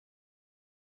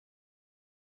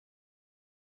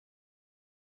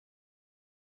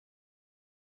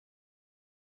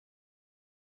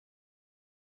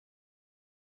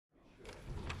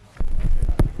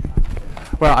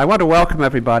Well, I want to welcome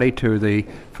everybody to the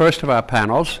first of our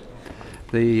panels,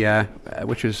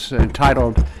 which is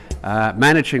entitled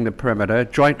Managing the Perimeter,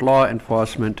 Joint Law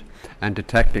Enforcement and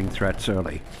Detecting Threats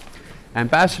Early.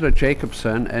 Ambassador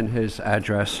Jacobson, in his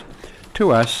address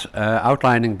to us,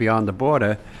 outlining Beyond the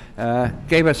Border,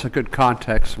 gave us a good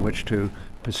context in which to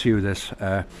pursue this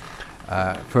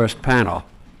first panel.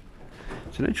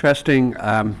 It's an interesting,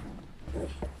 and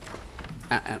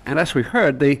as we've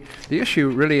heard, the issue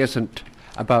really isn't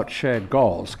about shared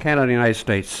goals. Canada and the United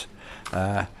States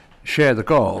share the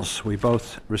goals. We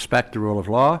both respect the rule of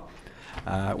law.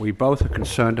 We both are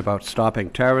concerned about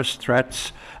stopping terrorist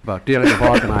threats, about dealing with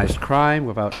organized crime,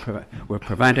 we're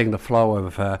preventing the flow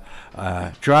of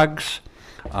drugs,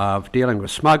 of dealing with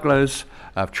smugglers,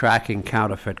 of tracking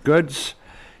counterfeit goods,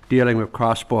 dealing with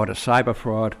cross-border cyber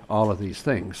fraud, all of these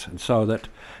things. And so that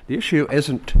the issue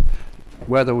isn't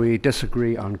whether we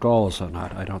disagree on goals or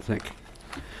not, I don't think.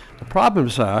 The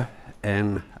problems are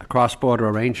in cross-border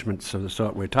arrangements of the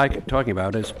sort we're talking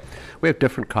about is we have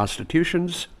different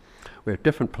constitutions, we have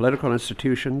different political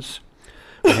institutions,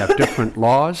 we have different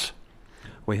laws,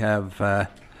 we have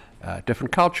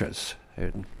different cultures.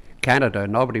 In Canada,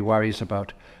 nobody worries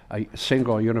about a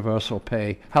single universal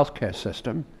pay healthcare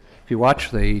system. If you watch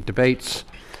the debates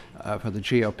for the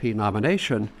GOP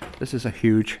nomination, this is a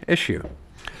huge issue.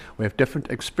 We have different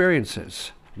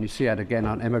experiences, and you see that again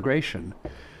on immigration.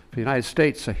 For the United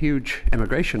States, a huge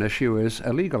immigration issue is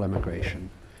illegal immigration.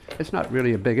 It's not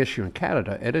really a big issue in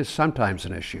Canada. It is sometimes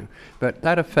an issue, but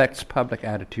that affects public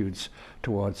attitudes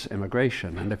towards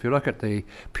immigration. And if you look at the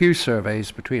Pew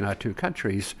surveys between our two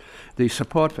countries, the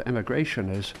support for immigration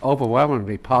is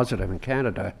overwhelmingly positive in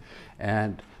Canada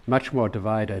and much more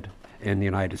divided in the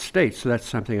United States. So that's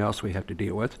something else we have to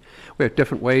deal with. We have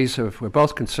different ways we're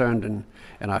both concerned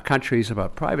in our countries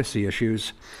about privacy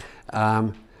issues,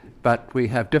 but we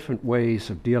have different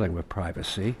ways of dealing with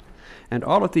privacy. And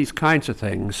all of these kinds of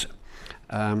things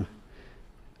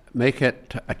make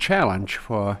it a challenge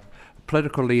for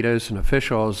political leaders and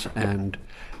officials and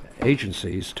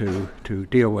agencies to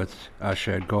deal with our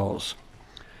shared goals.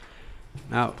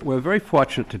 Now, we're very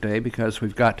fortunate today because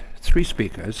we've got three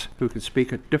speakers who can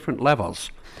speak at different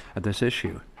levels of this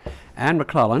issue.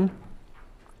 McLellan,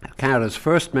 Canada's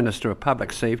first Minister of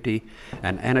Public Safety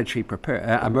and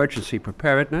Emergency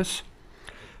Preparedness,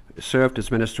 also served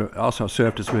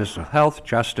as Minister of Health,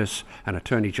 Justice, and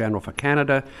Attorney General for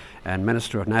Canada, and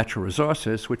Minister of Natural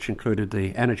Resources, which included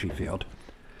the energy field.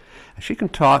 She can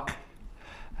talk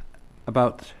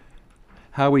about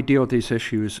how we deal with these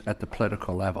issues at the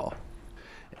political level.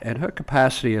 In her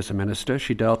capacity as a minister,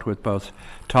 she dealt with both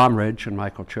Tom Ridge and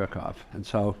Michael Chertoff, and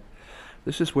so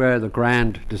this is where the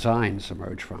grand designs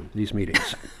emerge from, these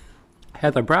meetings.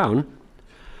 Heather Brown,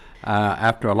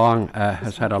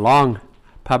 has had a long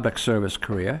public service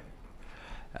career,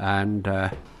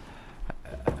 and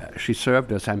she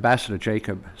served, as Ambassador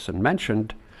Jacobson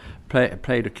mentioned,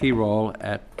 played a key role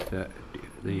at the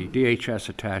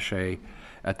DHS attaché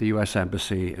at the U.S.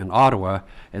 Embassy in Ottawa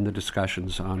in the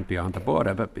discussions on Beyond the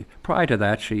Border. But prior to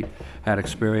that, she had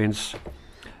experience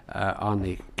on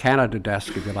the Canada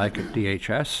desk, if you like, at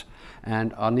DHS,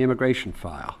 and on the immigration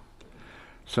file.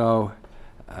 So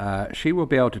she will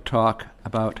be able to talk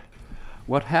about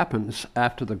what happens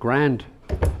after the grand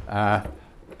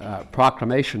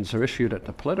proclamations are issued at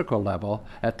the political level.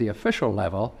 At the official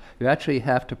level, you actually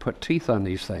have to put teeth on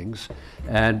these things,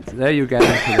 and there you get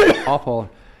into the awful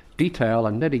detail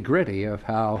and nitty-gritty of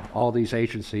how all these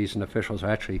agencies and officials are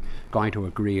actually going to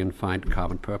agree and find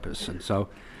common purpose. And so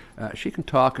she can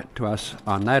talk to us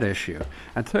on that issue.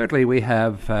 And thirdly, we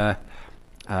have,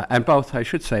 and both Anne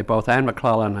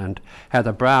McLellan and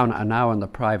Heather Brown are now in the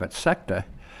private sector.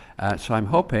 So I'm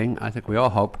hoping, I think we all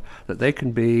hope, that they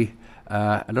can be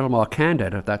a little more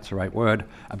candid, if that's the right word,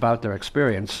 about their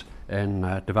experience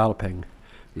in developing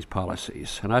these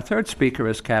policies. And our third speaker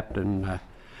is Captain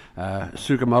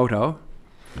Sugimoto,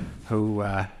 who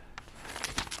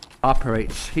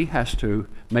he has to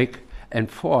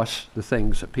enforce the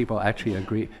things that people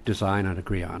actually design and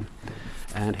agree on.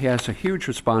 And he has a huge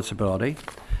responsibility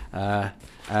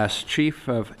as Chief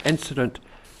of Incident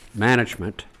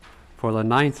Management for the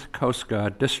 9th Coast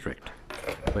Guard District,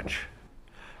 which,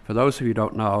 for those of you who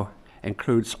don't know,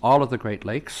 includes all of the Great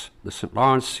Lakes, the St.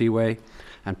 Lawrence Seaway,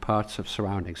 and parts of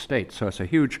surrounding states. So it's a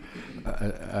huge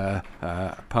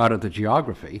part of the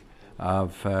geography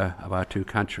of our two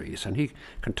countries. And he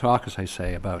can talk, as I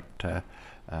say, about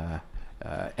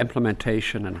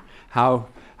implementation and how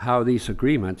these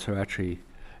agreements are actually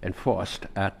enforced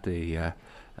at the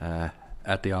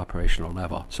operational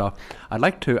level. So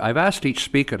I've asked each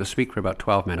speaker to speak for about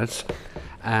 12 minutes,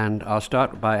 And I'll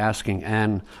start by asking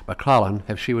Anne McLellan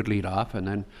if she would lead off, and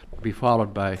then be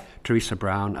followed by Theresa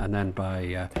Brown, and then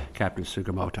by Captain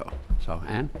Sugimoto. So,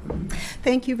 Anne?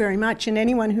 Thank you very much. And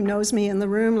anyone who knows me in the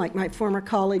room, like my former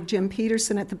colleague Jim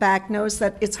Peterson at the back, knows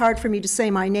that it's hard for me to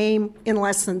say my name in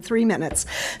less than 3 minutes.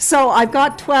 So I've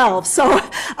got 12. So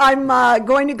I'm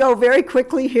going to go very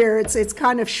quickly here. It's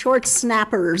kind of short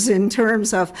snappers in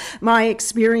terms of my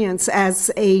experience as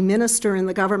a minister in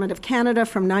the Government of Canada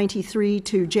from 93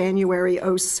 to January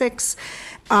 06,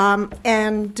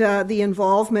 and the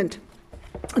involvement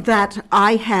that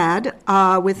I had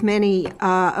with many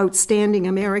outstanding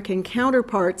American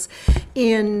counterparts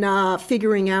in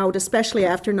figuring out, especially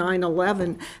after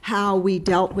 9/11, how we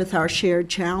dealt with our shared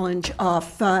challenge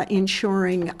of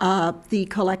ensuring the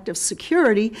collective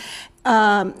security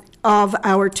of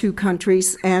our two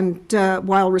countries, and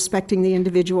while respecting the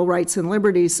individual rights and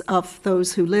liberties of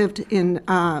those who lived in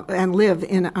and live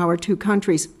in our two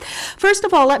countries. First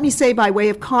of all, let me say by way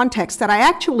of context that I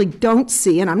actually don't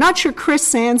see, and I'm not sure Chris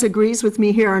Sands agrees with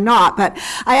me here or not, but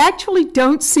I actually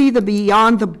don't see the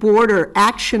Beyond the Border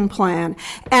Action Plan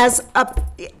as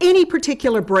any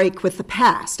particular break with the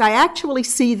past. I actually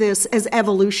see this as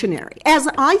evolutionary, as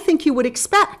I think you would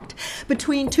expect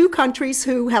between two countries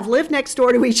who have lived next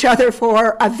door to each other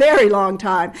for a very long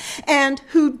time, and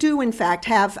who do in fact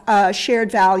have shared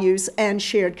values and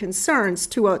shared concerns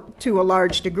to a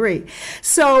large degree.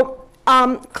 So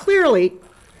clearly,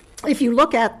 if you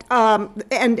look at,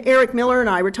 and Eric Miller and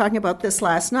I were talking about this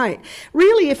last night,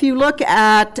 really if you look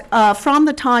at from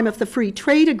the time of the Free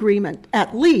Trade Agreement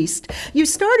at least, you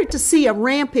started to see a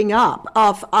ramping up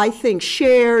of, I think,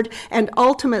 shared and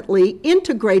ultimately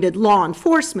integrated law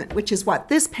enforcement, which is what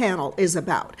this panel is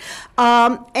about.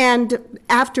 And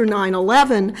after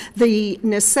 9/11, the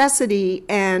necessity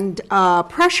and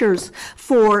pressures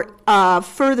for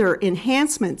further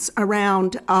enhancements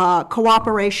around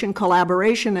cooperation,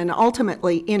 collaboration, and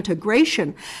ultimately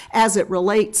integration as it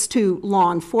relates to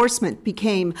law enforcement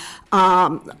became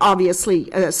obviously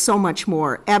so much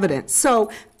more evident. So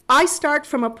I start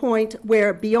from a point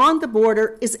where Beyond the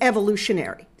Border is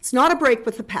evolutionary. It's not a break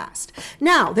with the past.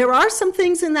 Now, there are some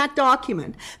things in that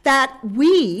document that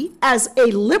we, as a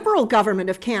Liberal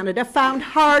government of Canada, found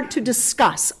hard to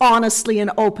discuss honestly and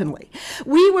openly.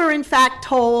 We were, in fact,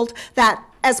 told that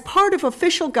as part of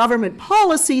official government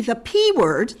policy, the P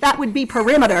word, that would be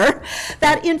perimeter,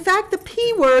 that in fact the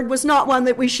P word was not one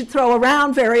that we should throw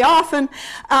around very often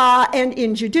and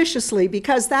injudiciously,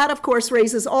 because that, of course,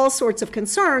 raises all sorts of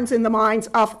concerns in the minds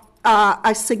of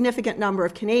a significant number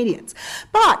of Canadians.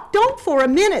 But don't for a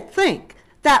minute think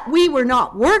that we were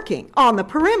not working on the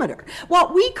perimeter.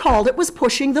 What we called it was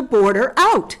pushing the border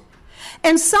out.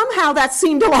 And somehow that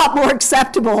seemed a lot more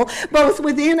acceptable, both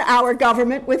within our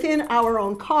government, within our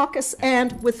own caucus,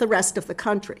 and with the rest of the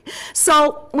country.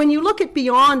 So when you look at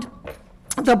Beyond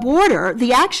the Border,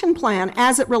 the action plan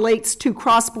as it relates to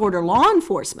cross-border law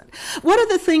enforcement, what are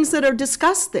the things that are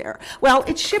discussed there? Well,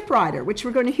 it's Shiprider, which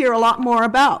we're going to hear a lot more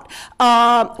about,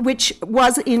 which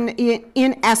was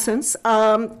in essence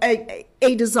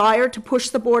a desire to push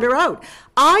the border out.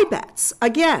 IBETs,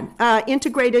 again,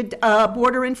 integrated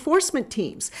border enforcement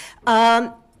teams.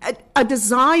 A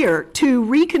desire to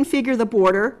reconfigure the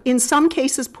border, in some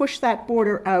cases push that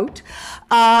border out,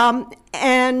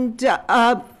 and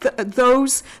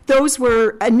those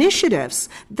were initiatives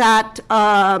that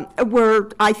were,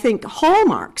 I think,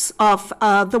 hallmarks of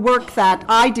the work that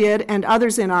I did and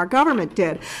others in our government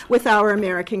did with our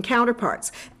American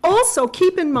counterparts. Also,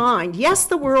 keep in mind, yes,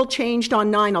 the world changed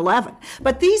on 9/11,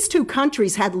 but these two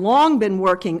countries had long been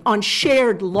working on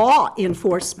shared law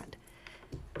enforcement.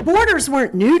 Borders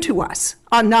weren't new to us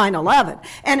on 9/11.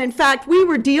 And in fact, we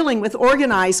were dealing with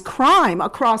organized crime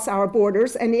across our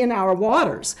borders and in our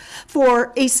waters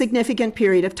for a significant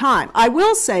period of time. I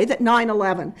will say that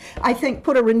 9/11, I think,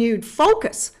 put a renewed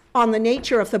focus on the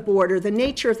nature of the border, the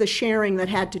nature of the sharing that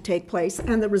had to take place,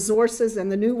 and the resources and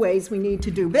the new ways we need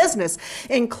to do business,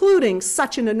 including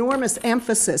such an enormous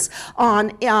emphasis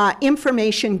on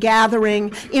information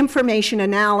gathering, information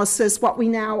analysis, what we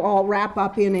now all wrap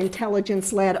up in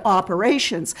intelligence-led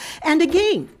operations. And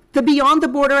again, the Beyond the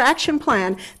Border Action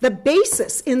Plan, the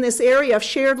basis in this area of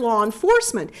shared law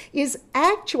enforcement is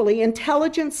actually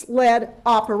intelligence-led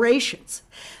operations.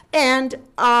 And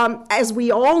as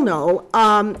we all know,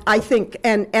 I think,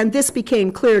 and this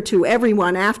became clear to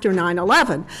everyone after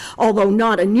 9/11, although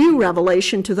not a new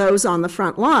revelation to those on the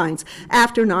front lines,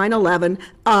 after 9/11,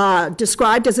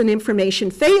 described as an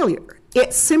information failure.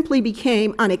 it simply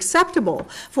became unacceptable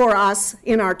for us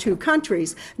in our two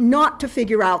countries not to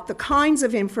figure out the kinds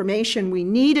of information we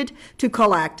needed to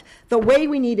collect, the way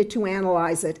we needed to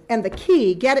analyze it, and the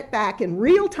key, get it back in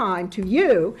real time to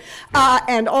you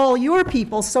and all your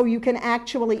people so you can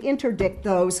actually interdict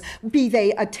those, be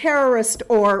they a terrorist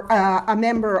or a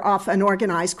member of an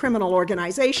organized criminal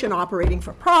organization operating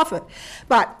for profit.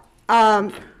 But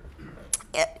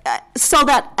so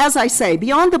that, as I say,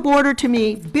 Beyond the Border to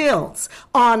me builds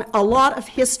on a lot of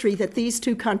history that these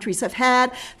two countries have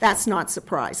had. That's not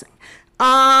surprising.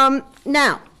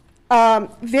 Now,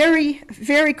 very,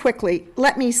 very quickly,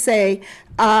 let me say,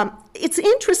 it's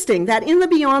interesting that in the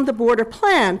Beyond the Border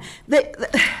plan,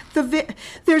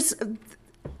 there's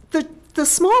the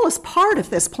smallest part of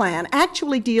this plan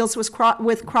actually deals with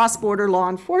cross-border law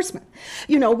enforcement.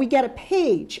 You know, we get a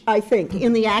page, I think,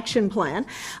 in the action plan,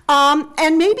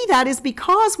 and maybe that is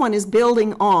because one is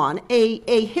building on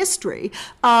a history,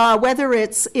 whether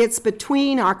it's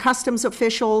between our customs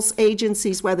officials,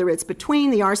 agencies, whether it's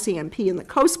between the RCMP and the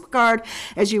Coast Guard,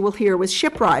 as you will hear with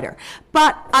Shipwriter.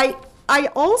 But I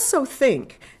also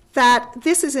think that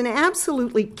this is an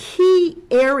absolutely key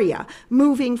area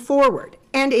moving forward.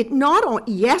 And it not only,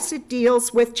 yes, it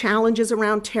deals with challenges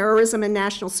around terrorism and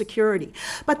national security,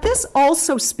 but this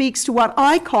also speaks to what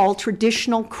I call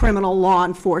traditional criminal law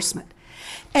enforcement.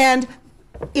 And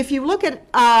if you look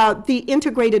at the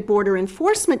integrated border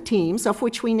enforcement teams, of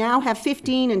which we now have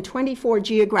 15 and 24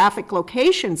 geographic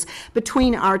locations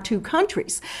between our two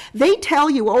countries, they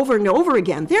tell you over and over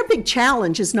again, their big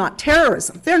challenge is not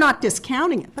terrorism. They're not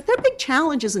discounting it, but their big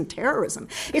challenge isn't terrorism.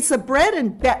 It's the bread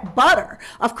and butter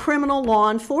of criminal law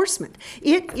enforcement.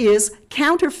 It is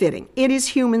counterfeiting. It is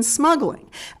human smuggling.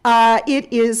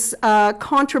 It is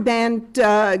contraband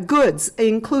goods,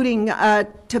 including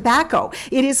tobacco.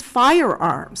 It is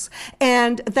firearms.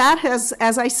 And that has,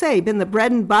 as I say, been the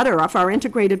bread and butter of our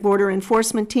integrated border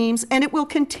enforcement teams, and it will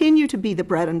continue to be the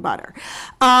bread and butter.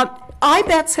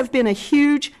 IBETs have been a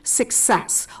huge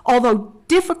success, although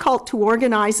difficult to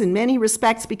organize in many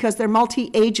respects because they're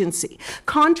multi-agency,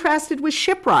 contrasted with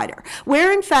Shipwriter,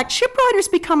 where in fact Shipwriter's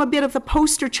become a bit of the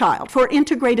poster child for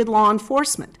integrated law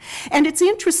enforcement. And it's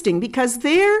interesting because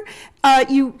there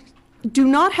you do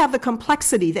not have the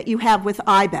complexity that you have with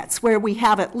IBETs, where we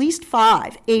have at least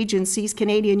 5 agencies,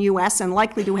 Canadian, U.S., and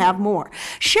likely to have more.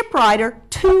 Shipwriter,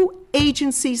 2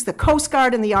 agencies, the Coast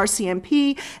Guard and the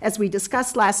RCMP, as we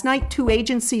discussed last night, 2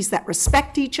 agencies that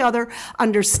respect each other,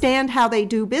 understand how they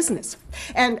do business.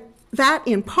 And that,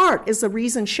 in part, is the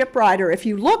reason Shipwriter, if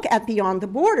you look at Beyond the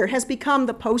Border, has become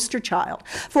the poster child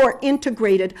for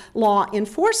integrated law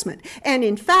enforcement. And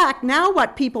in fact, now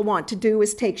what people want to do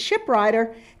is take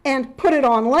Shipwriter and put it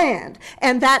on land,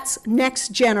 and that's next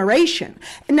generation.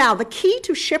 Now, the key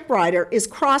to Shipwriter is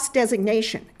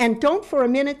cross-designation, and don't for a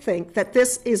minute think that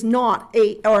this is not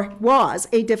or was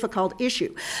a difficult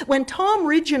issue. When Tom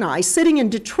Ridge and I, sitting in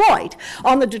Detroit,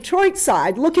 on the Detroit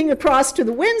side, looking across to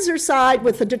the Windsor side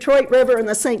with the Detroit River and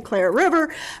the St. Clair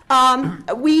River,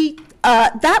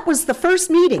 that was the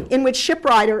first meeting in which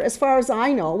Shipwriter, as far as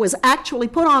I know, was actually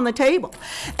put on the table.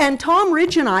 And Tom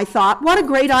Ridge and I thought, what a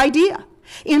great idea.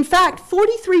 In fact,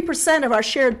 43% of our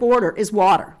shared border is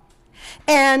water.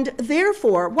 And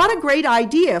therefore, what a great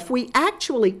idea if we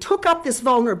actually took up this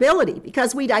vulnerability,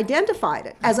 because we'd identified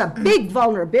it as a big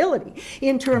vulnerability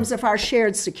in terms of our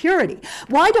shared security.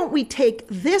 Why don't we take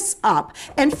this up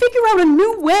and figure out a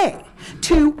new way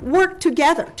to work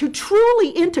together, to truly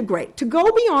integrate, to go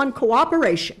beyond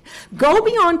cooperation, go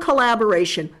beyond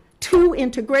collaboration to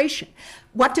integration?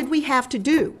 What did we have to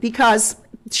do? Because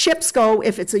ships go,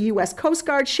 if it's a U.S. Coast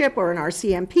Guard ship or an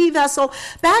RCMP vessel,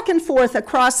 back and forth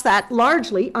across that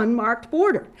largely unmarked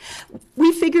border.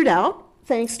 We figured out,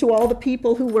 thanks to all the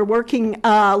people who were working,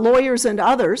 lawyers and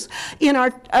others, in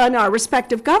our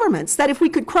respective governments, that if we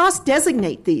could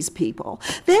cross-designate these people,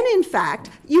 then in fact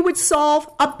you would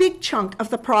solve a big chunk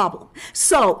of the problem.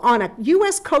 So on a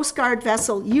U.S. Coast Guard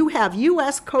vessel, you have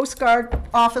U.S. Coast Guard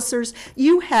officers,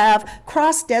 you have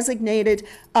cross-designated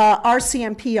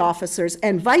RCMP officers,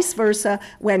 and vice versa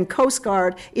when Coast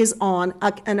Guard is on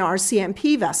an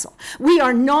RCMP vessel. We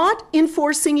are not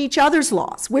enforcing each other's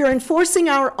laws. We're enforcing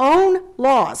our own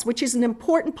laws, which is an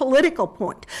important political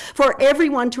point for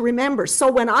everyone to remember.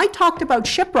 So when I talked about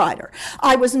Shipwriter,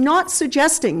 I was not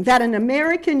suggesting that an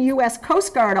American U.S.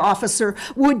 Coast Guard officer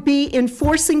would be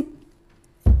enforcing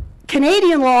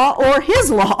Canadian law or his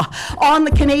law on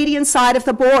the Canadian side of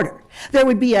the border. There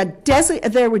would be an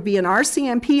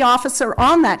RCMP officer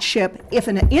on that ship. If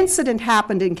an incident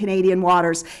happened in Canadian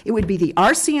waters, it would be the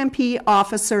RCMP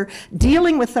officer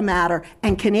dealing with the matter,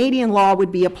 and Canadian law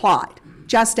would be applied.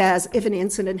 just as if an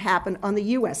incident happened on the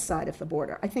U.S. side of the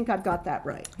border. I think I've got that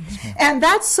right. And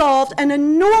that solved an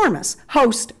enormous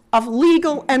host of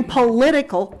legal and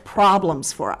political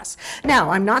problems for us.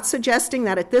 Now, I'm not suggesting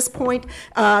that at this point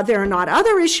there are not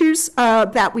other issues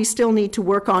that we still need to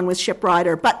work on with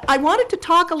Shiprider, but I wanted to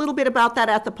talk a little bit about that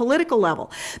at the political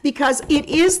level, because it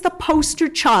is the poster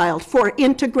child for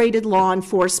integrated law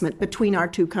enforcement between our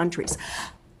two countries.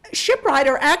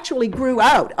 Shiprider actually grew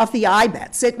out of the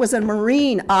IBETS. It was a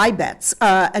Marine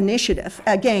IBETS initiative,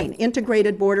 again,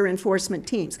 integrated border enforcement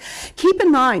teams. Keep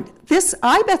in mind, this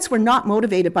IBETS were not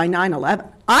motivated by 9/11.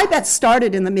 IBETS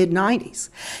started in the mid-90s.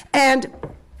 And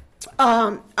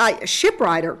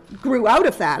Shiprider grew out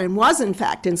of that and was, in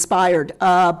fact, inspired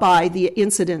by the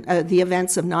incident, the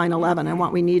events of 9/11 and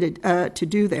what we needed to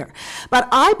do there. But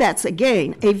IBETS,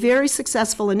 again, a very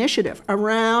successful initiative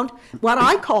around what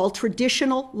I call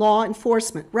traditional law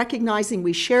enforcement, recognizing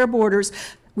we share borders,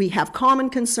 we have common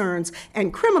concerns,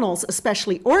 and criminals,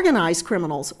 especially organized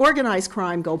criminals, organized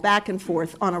crime, go back and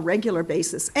forth on a regular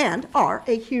basis and are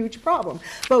a huge problem,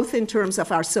 both in terms of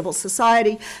our civil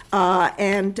society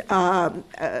and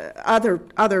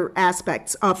other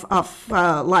aspects of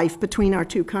life between our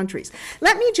two countries.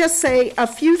 Let me just say a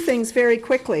few things very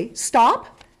quickly.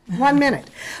 Stop. 1 minute.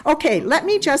 Okay, let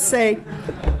me just say,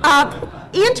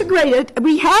 integrated,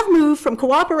 we have moved from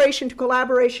cooperation to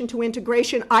collaboration to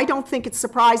integration. I don't think it's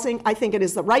surprising. I think it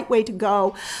is the right way to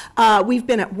go. We've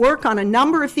been at work on a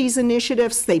number of these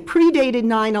initiatives. They predated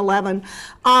 9/11.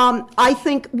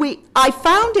 I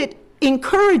found it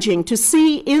encouraging to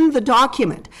see in the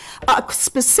document a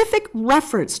specific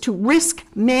reference to risk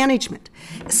management.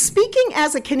 Speaking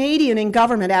as a Canadian in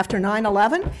government after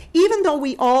 9/11, even though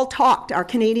we all talked, our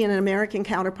Canadian and American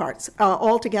counterparts,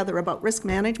 all together about risk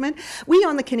management, we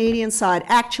on the Canadian side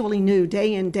actually knew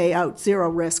day in, day out, zero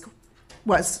risk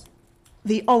was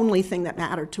the only thing that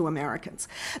mattered to Americans.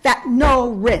 That no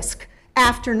risk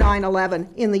after 9/11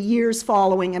 in the years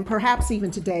following, and perhaps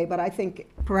even today, but I think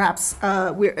perhaps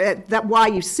that why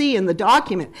you see in the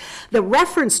document the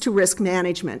reference to risk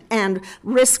management and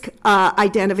risk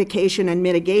identification and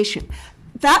mitigation.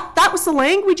 That was the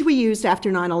language we used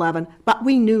after 9/11, but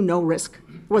we knew no risk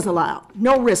was allowed.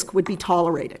 No risk would be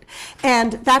tolerated.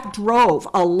 And that drove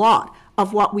a lot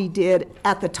of what we did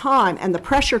at the time and the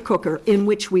pressure cooker in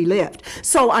which we lived.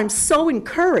 So I'm so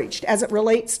encouraged as it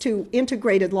relates to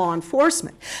integrated law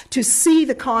enforcement to see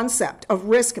the concept of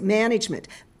risk management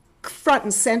front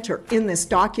and center in this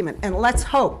document. And let's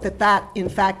hope that that, in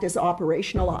fact, is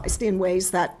operationalized in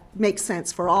ways that make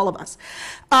sense for all of us.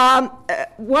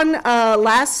 One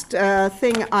last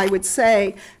thing I would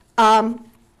say,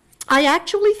 I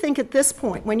actually think at this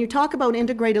point, when you talk about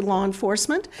integrated law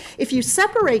enforcement, if you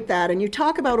separate that and you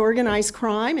talk about organized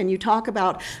crime and you talk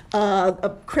about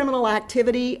criminal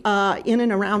activity in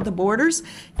and around the borders,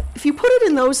 if you put it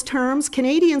in those terms,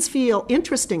 Canadians feel,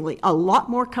 interestingly, a lot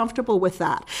more comfortable with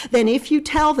that than if you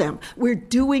tell them we're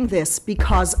doing this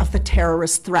because of the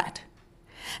terrorist threat.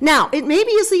 Now, it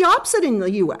maybe is the opposite in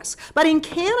the U.S., but in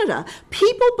Canada,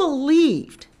 people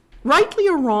believed, rightly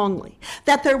or wrongly,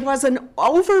 that there was an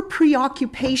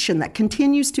over-preoccupation that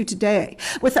continues to today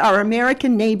with our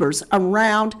American neighbors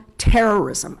around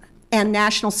terrorism and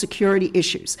national security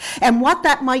issues, and what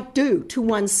that might do to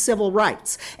one's civil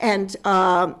rights and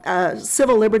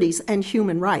civil liberties and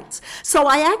human rights. So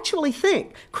I actually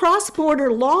think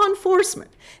cross-border law enforcement,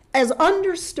 as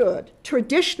understood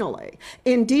traditionally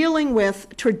in dealing with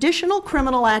traditional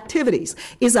criminal activities,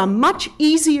 is a much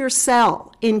easier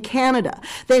sell in Canada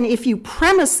than if you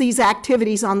premise these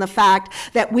activities on the fact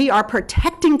that we are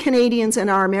protecting Canadians and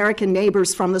our American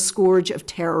neighbors from the scourge of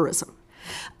terrorism.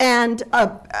 And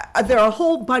there are a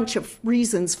whole bunch of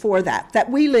reasons for that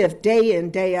we live day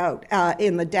in, day out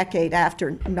in the decade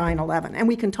after 9/11. And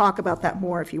we can talk about that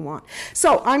more if you want.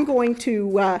 So I'm going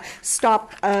to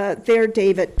stop there,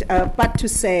 David, but to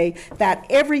say that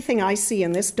everything I see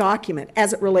in this document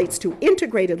as it relates to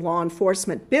integrated law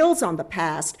enforcement builds on the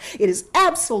past. It is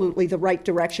absolutely the right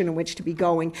direction in which to be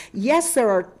going. Yes, there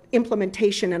are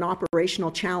implementation and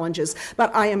operational challenges, but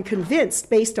I am convinced,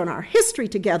 based on our history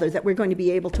together, that we're going to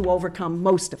be able to overcome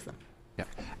most of them. Yeah.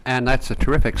 And that's a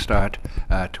terrific start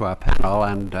to our panel,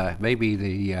 and maybe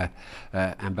the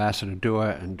Ambassador Dewar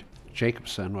and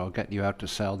Jacobson will get you out to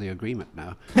sell the agreement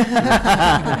now.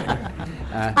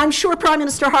 I'm sure Prime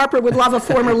Minister Harper would love a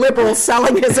former Liberal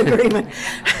selling his agreement.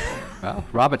 Well,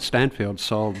 Robert Stanfield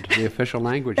solved the Official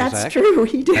Languages Act. That's true,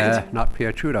 he did. Not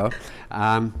Pierre Trudeau.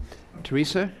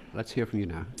 Theresa, let's hear from you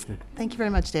now. Thank you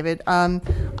very much, David.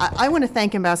 I want to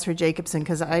thank Ambassador Jacobson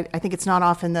because I think it's not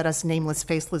often that us nameless,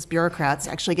 faceless bureaucrats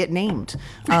actually get named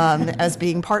as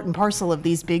being part and parcel of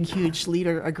these big, huge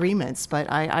leader agreements.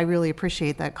 But I really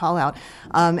appreciate that call out.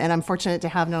 And I'm fortunate to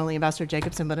have not only Ambassador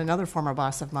Jacobson, but another former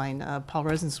boss of mine, Paul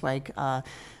Rosenzweig,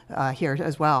 here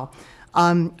as well.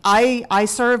 I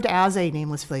served as a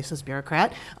nameless, faceless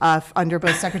bureaucrat under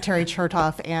both Secretary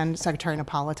Chertoff and Secretary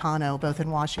Napolitano, both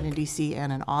in Washington, D.C.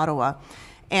 and in Ottawa.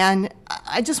 And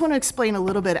I just want to explain a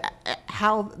little bit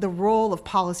how the role of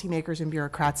policymakers and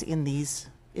bureaucrats in these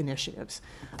initiatives.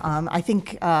 I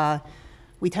think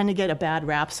we tend to get a bad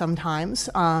rap sometimes,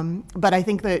 but I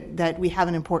think that we have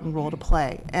an important role to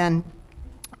play. And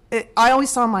I always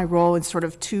saw my role in sort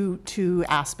of two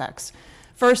aspects.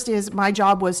 First is my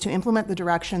job was to implement the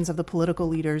directions of the political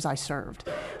leaders I served.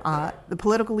 The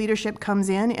political leadership comes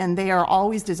in and they are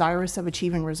always desirous of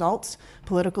achieving results.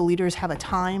 Political leaders have a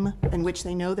time in which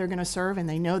they know they're going to serve and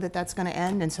they know that that's going to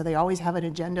end, and so they always have an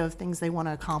agenda of things they want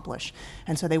to accomplish.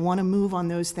 And so they want to move on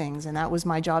those things, and that was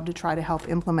my job to try to help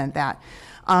implement that.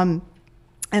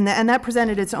 And that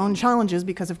presented its own challenges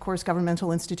because, of course,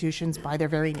 governmental institutions, by their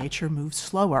very nature, move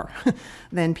slower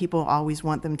than people always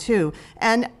want them to.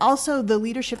 And also, the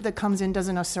leadership that comes in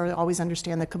doesn't necessarily always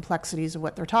understand the complexities of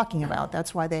what they're talking about.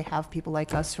 That's why they have people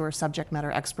like us who are subject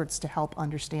matter experts to help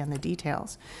understand the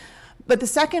details. But the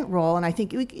second role, and I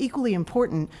think equally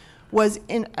important, was,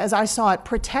 as I saw it,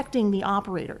 protecting the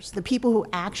operators, the people who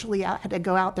actually had to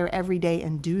go out there every day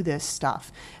and do this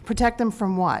stuff. Protect them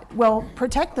from what? Well,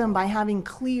 protect them by having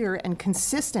clear and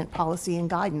consistent policy and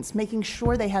guidance, making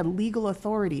sure they had legal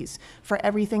authorities for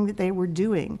everything that they were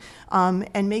doing,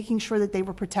 and making sure that they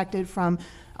were protected from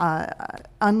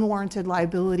unwarranted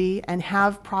liability and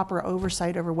have proper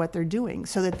oversight over what they're doing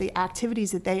so that the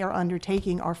activities that they are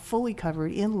undertaking are fully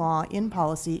covered in law, in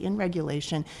policy, in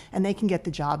regulation, and they can get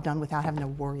the job done without having to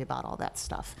worry about all that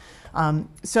stuff.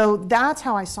 So that's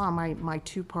how I saw my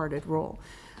two-parted role.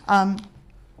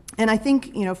 And I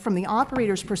think, from the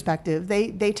operator's perspective,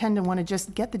 they tend to want to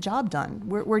just get the job done.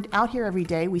 We're out here every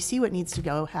day. We see what needs to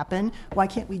go happen. Why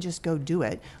can't we just go do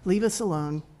it? Leave us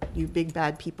alone, you big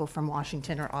bad people from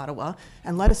Washington or Ottawa,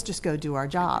 and let us just go do our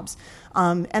jobs.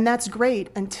 And that's great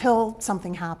until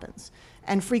something happens.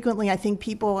 And frequently, I think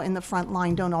people in the front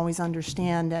line don't always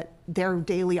understand that their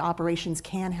daily operations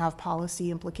can have policy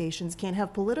implications, can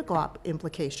have political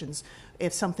implications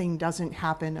if something doesn't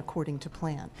happen according to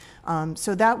plan.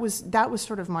 So that was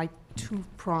sort of my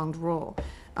two-pronged role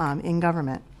in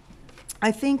government.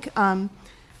 I think, as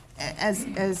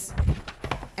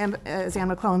Anne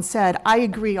McLellan said, I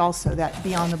agree also that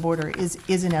Beyond the Border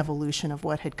is an evolution of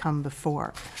what had come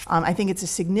before. I think it's a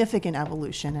significant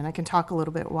evolution, and I can talk a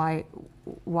little bit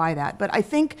why that. But I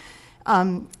think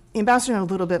Ambassador knew a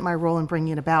little bit my role in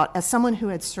bringing it about. As someone who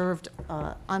had served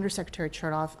under Secretary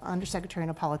Chertoff, under Secretary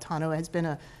Napolitano, has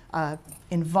been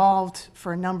involved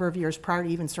for a number of years prior to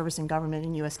even servicing government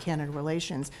in U.S.-Canada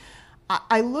relations,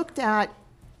 I looked at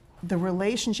the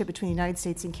relationship between the United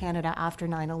States and Canada after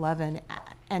 9/11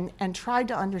 and tried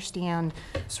to understand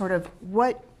sort of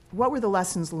what were the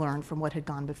lessons learned from what had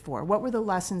gone before? What were the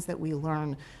lessons that we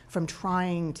learned from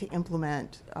trying to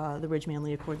implement the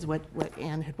Ridge-Manley Accords, what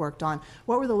Anne had worked on?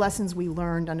 What were the lessons we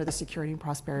learned under the Security and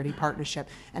Prosperity Partnership?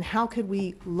 And how could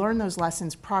we learn those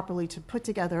lessons properly to put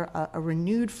together a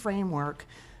renewed framework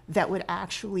that would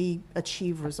actually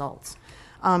achieve results?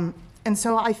 And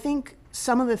so I think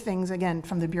some of the things, again,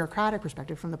 from the bureaucratic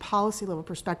perspective, from the policy level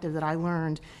perspective that I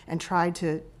learned and tried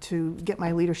to get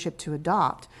my leadership to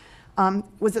adopt,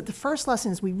 was that the first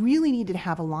lesson is we really needed to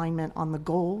have alignment on the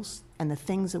goals and the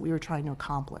things that we were trying to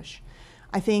accomplish.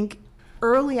 I think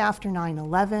early after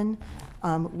 9/11,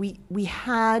 we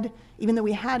had, even though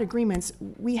we had agreements,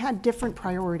 we had different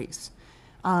priorities.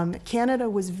 Canada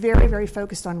was very, very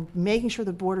focused on making sure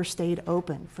the border stayed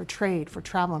open for trade, for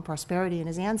travel and prosperity. And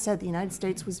as Anne said, the United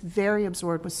States was very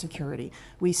absorbed with security.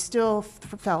 We still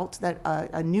felt that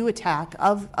a new attack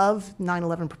of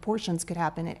 9/11 proportions could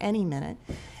happen at any minute.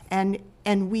 And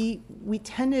we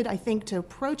tended, I think, to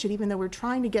approach it, even though we're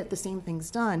trying to get the same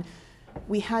things done,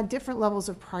 we had different levels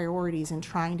of priorities in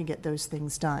trying to get those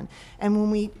things done. And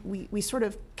when we sort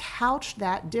of couched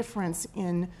that difference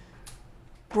in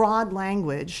broad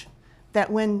language, that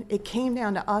when it came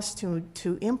down to us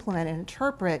to implement and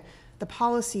interpret, the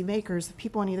policy makers, the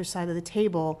people on either side of the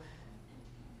table,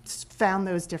 found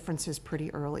those differences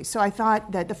pretty early. So I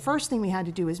thought that the first thing we had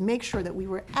to do is make sure that we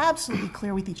were absolutely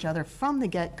clear with each other from the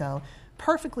get-go,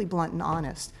 perfectly blunt and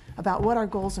honest, about what our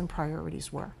goals and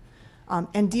priorities were.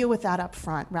 and deal with that up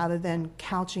front rather than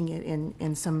couching it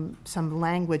in some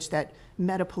language that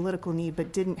met a political need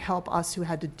but didn't help us who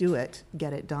had to do it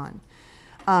get it done.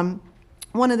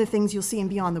 One of the things you'll see in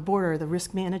Beyond the Border, the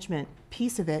risk management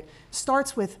piece of it,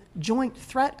 starts with joint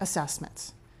threat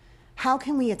assessments. How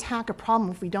can we attack a problem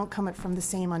if we don't come at from the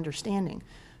same understanding?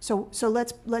 So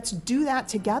let's do that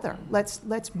together.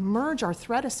 Let's merge our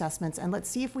threat assessments and let's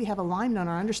see if we have alignment on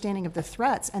our understanding of the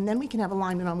threats, and then we can have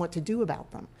alignment on what to do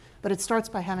about them. But it starts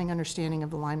by having understanding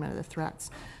of the alignment of the threats.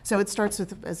 So it starts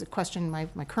with, as a question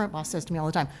my current boss says to me all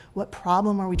the time, what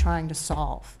problem are we trying to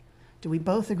solve? Do we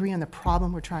both agree on the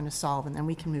problem we're trying to solve, and then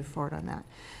we can move forward on that?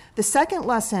 The second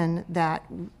lesson that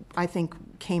I think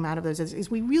came out of those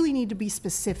is we really need to be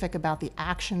specific about the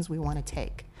actions we want to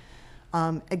take.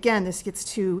 Again, this gets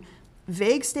to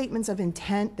vague statements of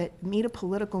intent that meet a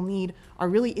political need are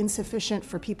really insufficient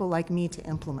for people like me to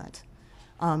implement.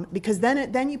 Because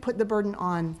then you put the burden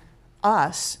on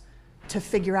us to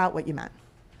figure out what you meant.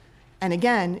 And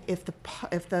again, if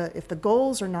the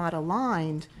goals are not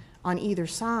aligned on either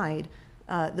side,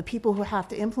 the people who have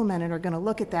to implement it are going to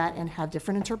look at that and have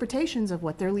different interpretations of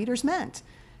what their leaders meant.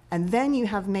 And then you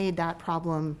have made that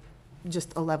problem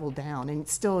just a level down, and it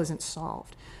still isn't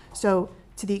solved. So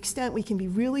to the extent we can be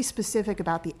really specific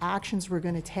about the actions we're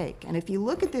going to take, and if you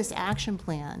look at this action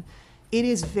plan, it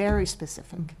is very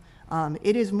specific.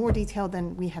 It is more detailed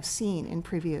than we have seen in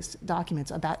previous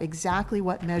documents about exactly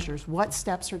what measures, what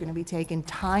steps are going to be taken,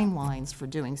 timelines for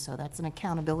doing so. That's an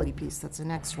accountability piece. That's the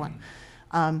next one.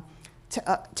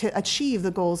 To achieve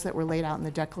the goals that were laid out in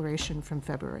the declaration from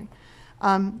February.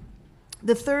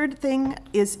 The third thing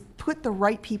is put the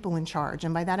right people in charge,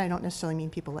 and by that I don't necessarily mean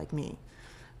people like me.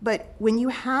 But when you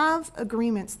have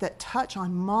agreements that touch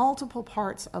on multiple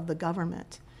parts of the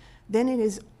government, then it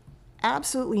is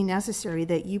absolutely necessary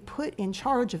that you put in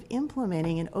charge of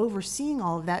implementing and overseeing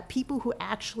all of that people who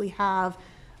actually have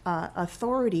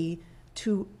authority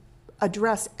to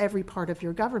address every part of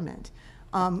your government.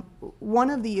 One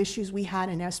of the issues we had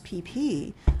in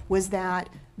SPP was that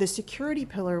the security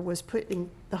pillar was put in,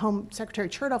 the Home Secretary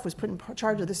Chertoff was put in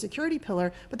charge of the security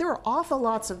pillar, but there were awful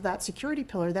lots of that security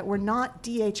pillar that were not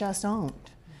DHS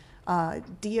owned.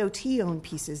 DOT owned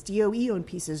pieces, DOE owned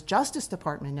pieces, Justice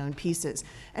Department owned pieces,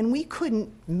 and we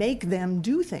couldn't make them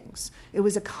do things. It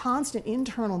was a constant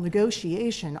internal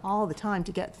negotiation all the time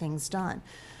to get things done.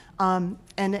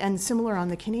 And similar on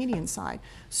the Canadian side.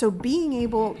 So being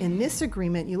able, in this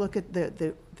agreement, you look at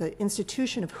the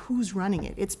institution of who's running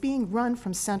it. It's being run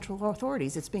from central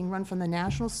authorities. It's being run from the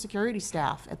national security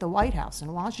staff at the White House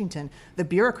in Washington, the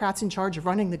bureaucrats in charge of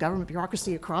running the government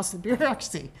bureaucracy across the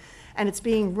bureaucracy. And it's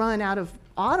being run out of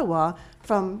Ottawa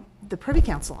from the Privy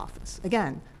Council office.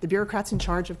 Again, the bureaucrats in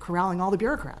charge of corralling all the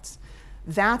bureaucrats.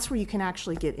 That's where you can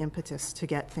actually get impetus to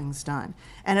get things done.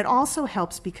 And it also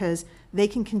helps because they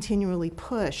can continually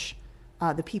push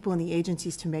the people in the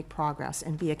agencies to make progress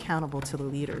and be accountable to the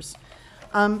leaders.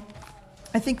 I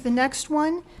think the next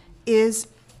one is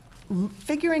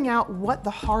figuring out what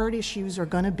the hard issues are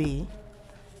going to be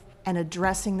and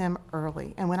addressing them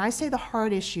early. And when I say the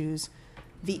hard issues,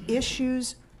 the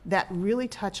issues that really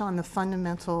touch on the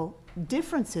fundamental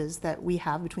differences that we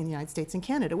have between the United States and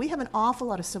Canada. We have an awful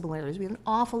lot of similarities. We have an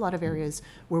awful lot of areas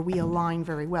where we align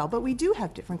very well, but we do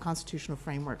have different constitutional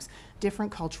frameworks,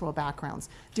 different cultural backgrounds,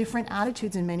 different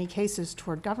attitudes in many cases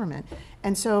toward government.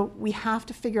 And so we have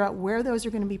to figure out where those are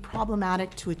going to be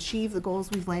problematic to achieve the goals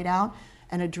we've laid out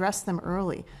and address them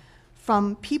early.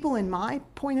 From people in my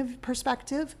point of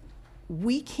perspective,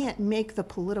 we can't make the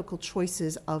political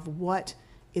choices of what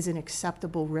is an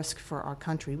acceptable risk for our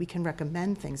country. We can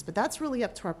recommend things, but that's really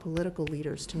up to our political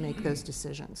leaders to make those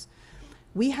decisions.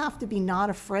 We have to be not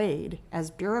afraid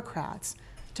as bureaucrats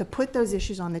to put those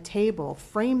issues on the table,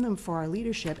 frame them for our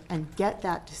leadership, and get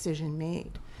that decision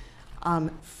made.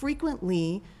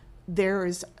 Frequently, there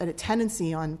is a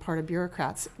tendency on part of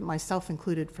bureaucrats, myself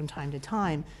included from time to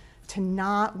time, to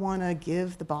not want to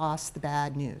give the boss the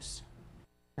bad news.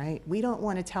 Right? We don't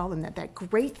want to tell them that that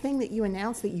great thing that you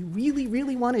announced that you really,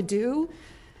 really want to do,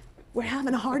 we're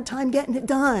having a hard time getting it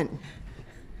done.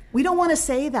 We don't want to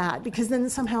say that because then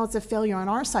somehow it's a failure on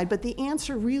our side. But the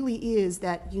answer really is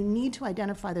that you need to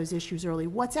identify those issues early.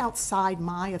 What's outside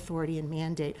my authority and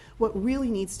mandate? What really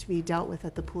needs to be dealt with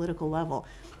at the political level?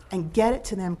 And get it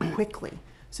to them quickly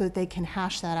so that they can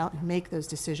hash that out and make those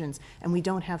decisions. And we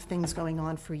don't have things going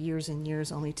on for years and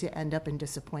years only to end up in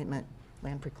disappointment.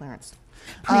 Land preclearance.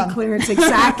 Pre-clearance,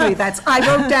 exactly. I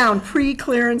wrote down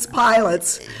pre-clearance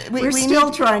pilots. We're still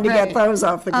trying to get those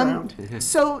off the ground.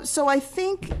 So I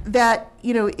think that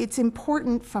it's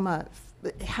important from a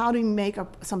how to make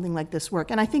something like this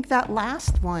work. And I think that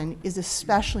last one is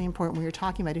especially important when you're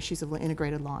talking about issues of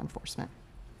integrated law enforcement.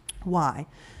 Why?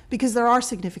 Because there are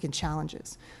significant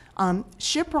challenges.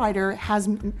 Shipwriter has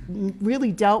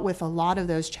really dealt with a lot of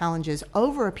those challenges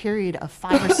over a period of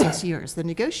 5 or 6 years. The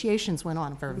negotiations went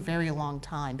on for a very long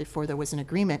time before there was an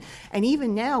agreement. And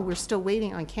even now, we're still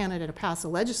waiting on Canada to pass a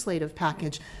legislative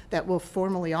package that will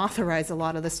formally authorize a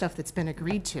lot of the stuff that's been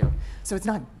agreed to. So it's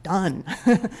not done.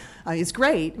 It's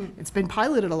great. It's been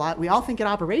piloted a lot. We all think it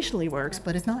operationally works,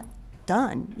 but it's not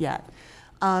done yet.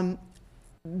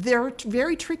 There are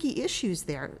very tricky issues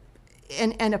there.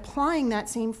 And applying that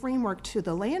same framework to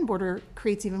the land border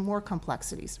creates even more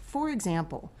complexities. For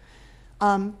example,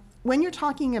 when you're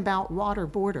talking about water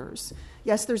borders,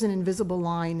 yes, there's an invisible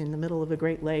line in the middle of a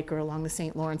Great Lake or along the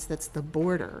St. Lawrence that's the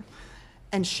border.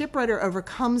 And Shipwriter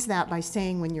overcomes that by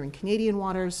saying when you're in Canadian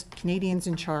waters, Canadians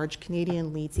in charge,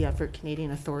 Canadian leads the effort,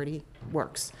 Canadian authority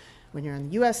works. When you're on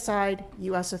the US side,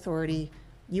 US authority,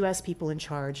 US people in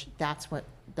charge, that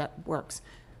works.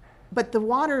 But the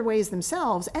waterways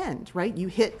themselves end, right? You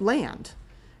hit land,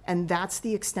 and that's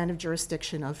the extent of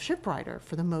jurisdiction of Shipwriter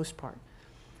for the most part.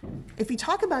 If you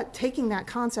talk about taking that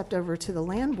concept over to the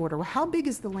land border, well, how big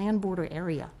is the land border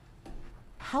area?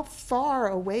 How far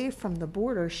away from the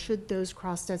border should those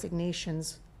cross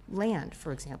designations land,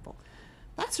 for example?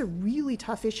 That's a really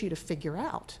tough issue to figure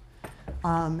out.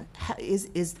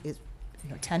 Is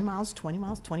 10 miles, 20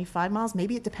 miles, 25 miles?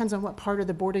 Maybe it depends on what part of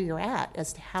the border you're at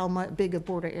as to how big a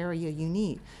border area you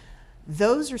need.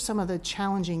 Those are some of the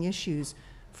challenging issues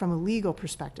from a legal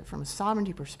perspective, from a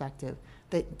sovereignty perspective,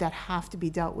 that have to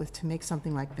be dealt with to make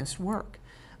something like this work.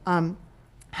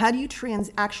 How do you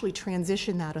actually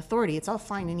transition that authority? It's all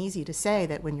fine and easy to say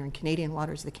that when you're in Canadian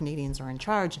waters, the Canadians are in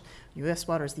charge, US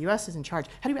waters, the US is in charge.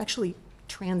 How do you actually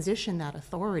transition that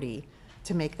authority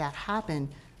to make that happen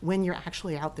when you're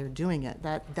actually out there doing it?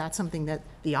 That's something that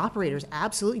the operators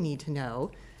absolutely need to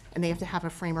know, and they have to have a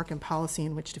framework and policy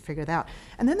in which to figure that out.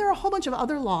 And then there are a whole bunch of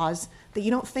other laws that you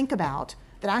don't think about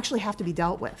that actually have to be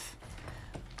dealt with.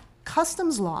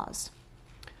 Customs laws.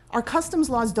 Our customs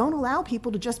laws don't allow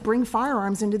people to just bring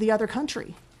firearms into the other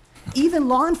country, even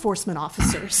law enforcement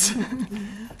officers.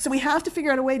 So we have to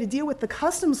figure out a way to deal with the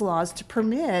customs laws to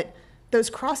permit those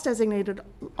cross-designated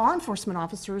law enforcement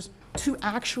officers to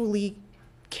actually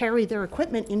carry their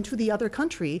equipment into the other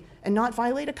country and not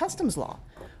violate a customs law.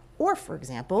 Or, for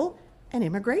example, an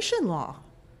immigration law.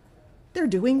 They're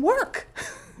doing work.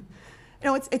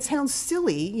 It sounds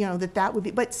silly, that would be,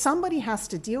 but somebody has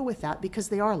to deal with that because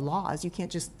they are laws. You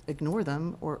can't just ignore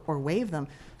them or waive them.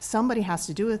 Somebody has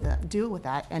to deal with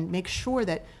that and make sure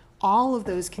that all of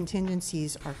those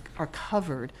contingencies are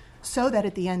covered so that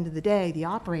at the end of the day, the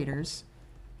operators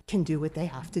can do what they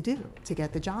have to do to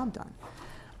get the job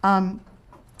done.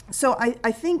 So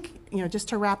I think, just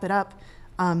to wrap it up,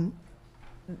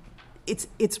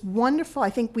 it's wonderful. I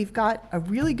think we've got a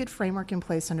really good framework in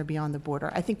place under Beyond the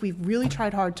Border. I think we've really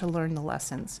tried hard to learn the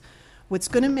lessons. What's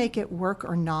going to make it work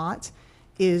or not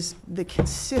is the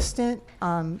consistent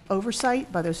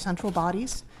oversight by those central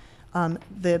bodies,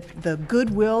 the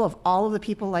goodwill of all of the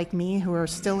people like me who are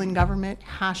still in government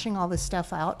hashing all this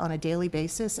stuff out on a daily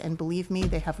basis, and believe me,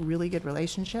 they have really good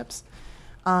relationships.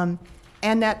 And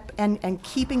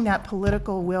keeping that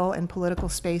political will and political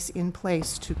space in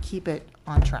place to keep it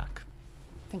on track.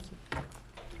 Thank you.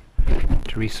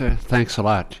 Theresa, thanks a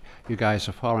lot. You guys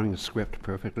are following the script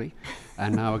perfectly.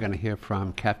 And now we're going to hear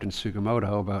from Captain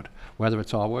Sugimoto about whether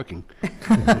it's all working.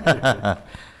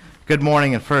 Good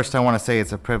morning, and first I want to say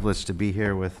it's a privilege to be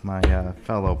here with my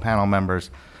fellow panel members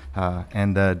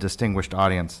and the distinguished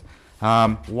audience.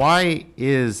 Why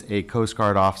is a Coast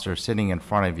Guard officer sitting in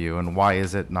front of you, and why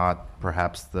is it not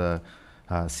perhaps the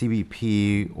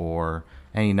CBP or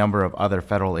any number of other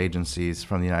federal agencies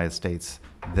from the United States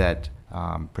that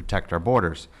protect our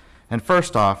borders? And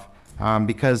first off,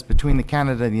 because between the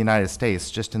Canada and the United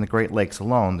States, just in the Great Lakes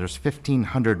alone, there's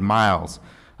 1,500 miles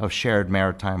of shared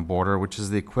maritime border, which is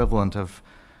the equivalent of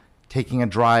taking a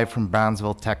drive from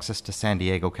Brownsville, Texas to San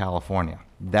Diego, California.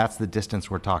 That's the distance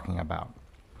we're talking about.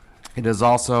 It is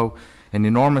also an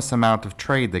enormous amount of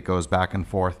trade that goes back and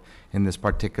forth in this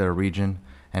particular region,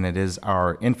 and it is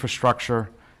our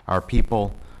infrastructure, our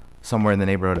people, somewhere in the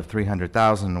neighborhood of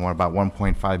 300,000 and about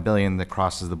 1.5 billion that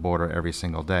crosses the border every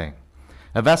single day.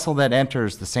 A vessel that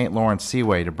enters the St. Lawrence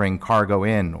Seaway to bring cargo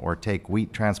in or take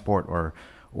wheat transport or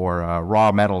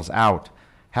raw metals out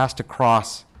has to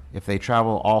cross, if they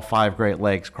travel all 5 Great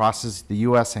Lakes, crosses the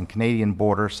U.S. and Canadian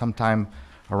border sometime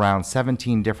around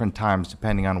 17 different times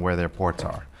depending on where their ports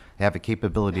are. They have the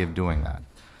capability of doing that.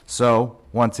 So,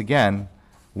 once again,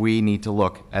 we need to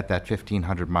look at that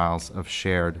 1,500 miles of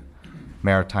shared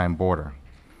maritime border.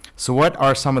 So what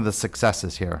are some of the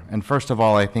successes here? And first of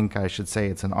all, I think I should say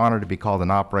it's an honor to be called an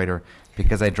operator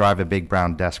because I drive a big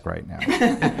brown desk right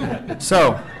now.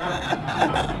 So,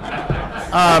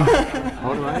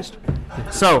 Motorized?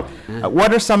 So,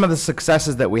 what are some of the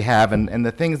successes that we have and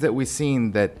the things that we've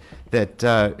seen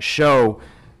that show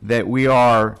that we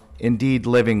are indeed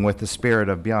living with the spirit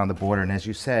of Beyond the Border, and as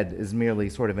you said, is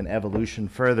merely sort of an evolution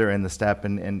further in the step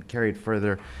and carried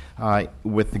further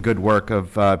with the good work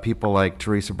of people like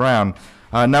Theresa Brown.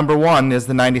 Number one is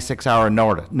the 96-hour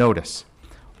notice.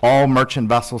 All merchant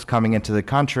vessels coming into the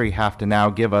country have to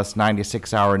now give us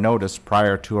 96-hour notice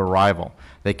prior to arrival.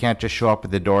 They can't just show up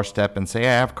at the doorstep and say,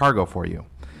 I have cargo for you.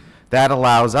 That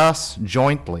allows us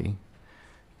jointly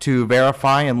to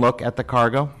verify and look at the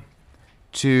cargo,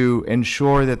 to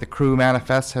ensure that the crew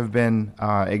manifests have been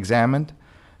examined,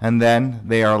 and then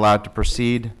they are allowed to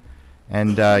proceed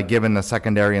and given a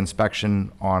secondary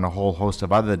inspection on a whole host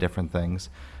of other different things.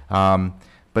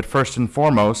 But first and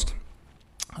foremost,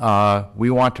 we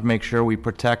want to make sure we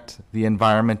protect the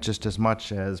environment just as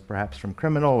much as perhaps from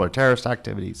criminal or terrorist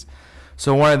activities.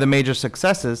 So one of the major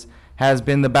successes has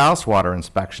been the ballast water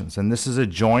inspections, and this is a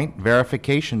joint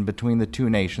verification between the two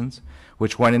nations,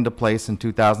 which went into place in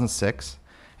 2006.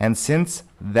 And since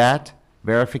that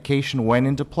verification went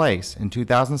into place in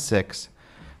 2006,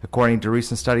 according to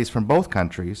recent studies from both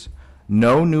countries,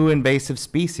 no new invasive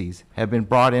species have been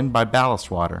brought in by ballast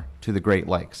water to the Great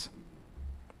Lakes.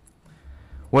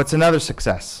 What's another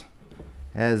success?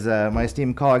 As my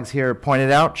esteemed colleagues here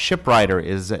pointed out, Shipwriter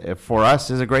is, for us,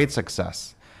 is a great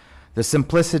success. The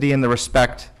simplicity and the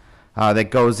respect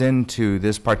that goes into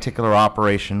this particular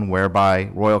operation, whereby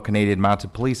Royal Canadian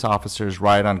Mounted Police officers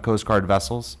ride on Coast Guard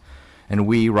vessels and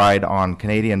we ride on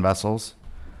Canadian vessels,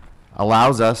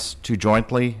 allows us to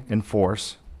jointly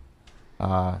enforce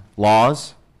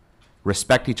laws,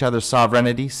 respect each other's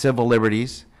sovereignty, civil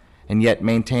liberties, and yet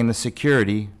maintain the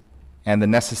security and the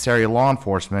necessary law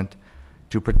enforcement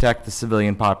to protect the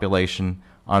civilian population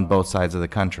on both sides of the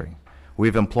country.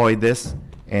 We've employed this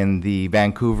in the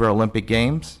Vancouver Olympic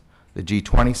Games, the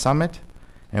G20 Summit,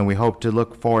 and we hope to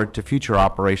look forward to future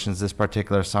operations this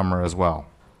particular summer as well.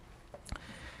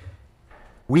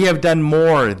 We have done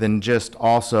more than just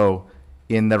also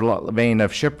in the vein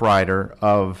of Shipwriter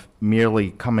of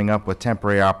merely coming up with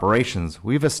temporary operations.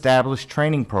 We've established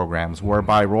training programs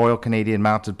whereby Royal Canadian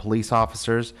Mounted Police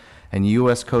officers and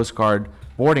U.S. Coast Guard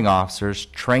boarding officers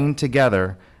train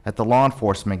together at the Law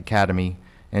Enforcement Academy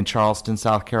in Charleston,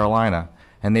 South Carolina,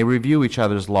 and they review each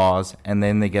other's laws, and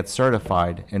then they get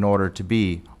certified in order to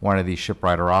be one of these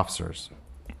Shipwriter officers.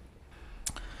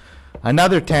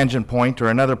 Another tangent point, or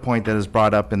another point that is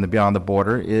brought up in the Beyond the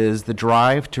Border, is the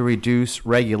drive to reduce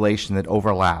regulation that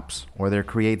overlaps, or that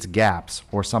creates gaps,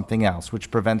 or something else, which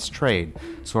prevents trade,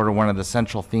 sort of one of the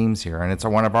central themes here. And it's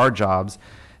one of our jobs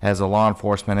as a law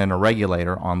enforcement and a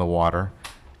regulator on the water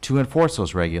to enforce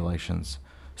those regulations.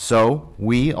 So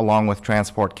we, along with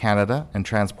Transport Canada and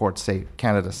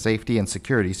Canada Safety and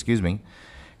Security,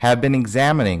 have been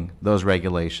examining those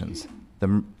regulations,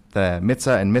 the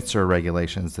MTSA and MTSR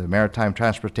regulations, the Maritime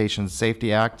Transportation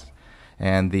Safety Act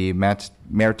and the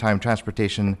Maritime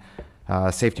Transportation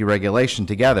Safety Regulation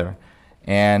together.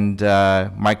 And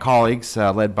my colleagues,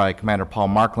 led by Commander Paul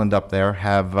Markland up there,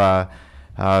 have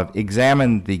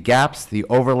examined the gaps, the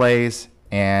overlays,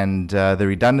 and the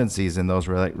redundancies in those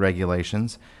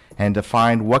regulations, and to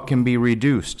find what can be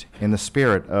reduced in the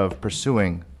spirit of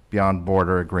pursuing Beyond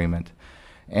Border Agreement.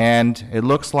 And it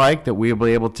looks like that we will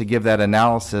be able to give that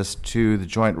analysis to the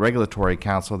Joint Regulatory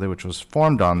Council, which was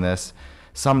formed on this,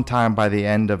 sometime by the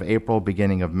end of April,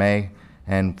 beginning of May,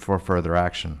 and for further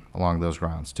action along those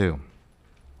grounds too.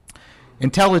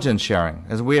 Intelligence sharing,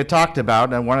 as we had talked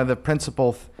about, and one of the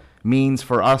principal means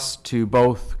for us to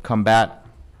both combat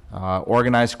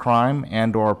organized crime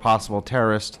and or possible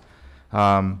terrorist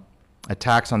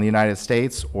attacks on the United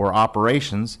States or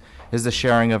operations is the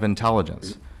sharing of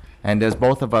intelligence. And as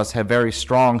both of us have very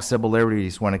strong civil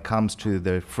liberties when it comes to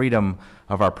the freedom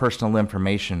of our personal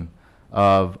information,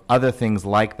 of other things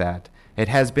like that, it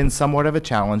has been somewhat of a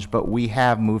challenge, but we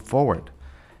have moved forward.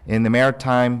 In the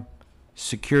Maritime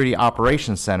Security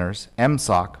Operations Centers,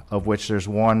 MSOC, of which there's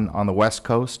one on the West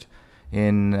Coast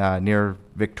in near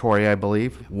Victoria, I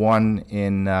believe, one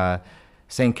in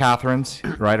St. Catharines,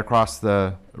 right across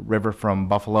the river from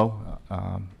Buffalo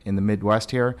in the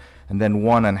Midwest here, and then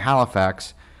one in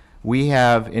Halifax. We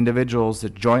have individuals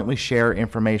that jointly share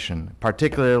information,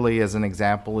 particularly as an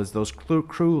example is those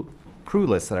crew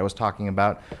lists that I was talking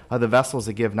about of the vessels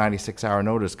that give 96-hour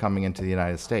notice coming into the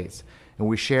United States. and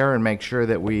we share and make sure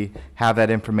that we have that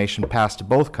information passed to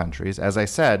both countries. As I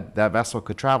said, that vessel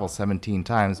could travel 17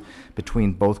 times between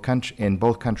in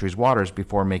both countries' waters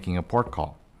before making a port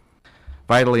call.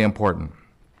 Vitally important.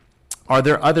 Are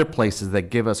there other places that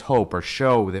give us hope or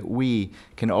show that we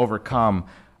can overcome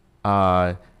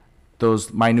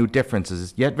those minute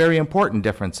differences, yet very important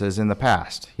differences in the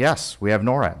past? Yes, we have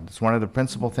NORAD. It's one of the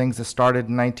principal things that started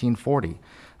in 1940.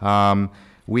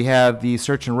 We have the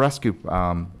search and rescue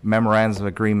memorandums of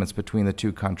agreements between the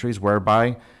two countries,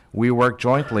 whereby we work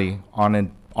jointly on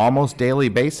an almost daily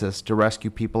basis to rescue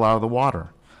people out of the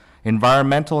water.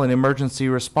 Environmental and emergency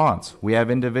response. We have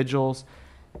individuals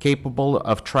capable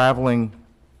of traveling,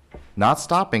 not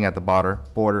stopping at the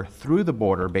border, through the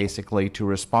border basically, to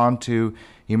respond to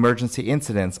emergency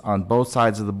incidents on both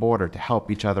sides of the border to help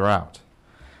each other out.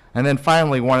 And then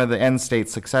finally, one of the end state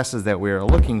successes that we are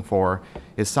looking for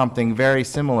is something very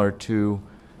similar to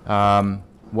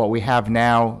what we have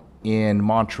now in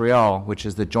Montreal, which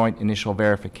is the Joint Initial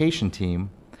Verification Team.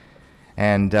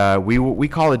 And we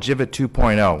call it JIVIT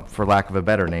 2.0, for lack of a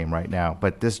better name right now.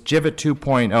 But this JIVIT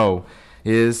 2.0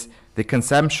 is the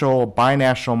conceptual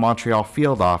binational Montreal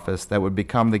field office that would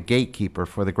become the gatekeeper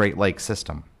for the Great Lakes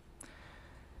system.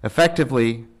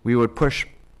 Effectively, we would push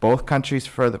both countries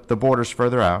the borders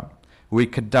further out. We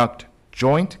conduct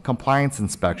joint compliance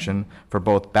inspection for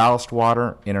both ballast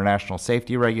water, international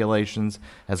safety regulations,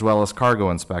 as well as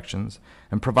cargo inspections,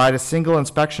 and provide a single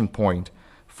inspection point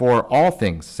for all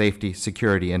things safety,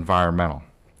 security, environmental.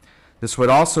 This would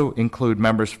also include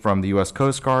members from the U.S.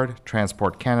 Coast Guard,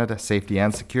 Transport Canada, Safety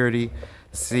and Security,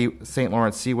 St.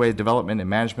 Lawrence Seaway Development and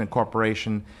Management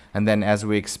Corporation, and then as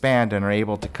we expand and are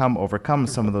able to overcome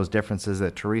some of those differences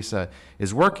that Theresa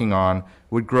is working on,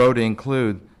 would grow to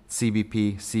include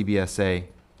CBP, CBSA,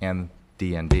 and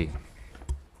DND.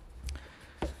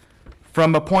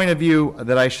 From a point of view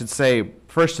that I should say,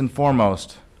 first and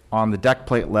foremost, on the deck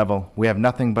plate level, we have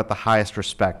nothing but the highest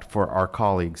respect for our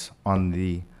colleagues on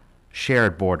the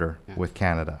shared border with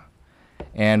Canada.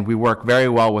 And we work very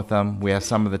well with them. We have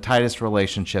some of the tightest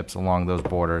relationships along those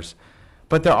borders.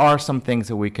 But there are some things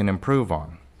that we can improve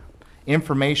on.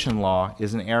 Information law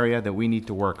is an area that we need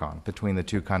to work on between the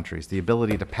two countries, the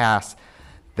ability to pass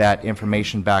that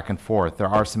information back and forth. There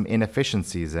are some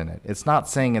inefficiencies in it. It's not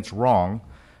saying it's wrong,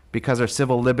 because our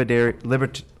civil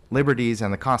liberties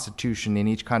and the Constitution in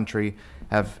each country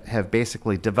have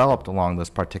basically developed along those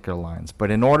particular lines.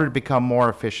 But in order to become more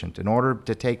efficient, in order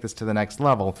to take this to the next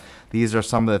level, these are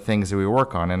some of the things that we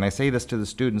work on. And I say this to the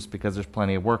students because there's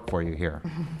plenty of work for you here.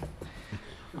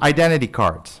 Identity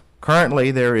cards.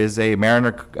 Currently, there is a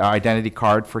Mariner identity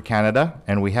card for Canada,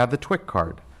 and we have the TWIC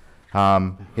card.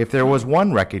 If there was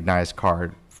one recognized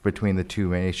card between the two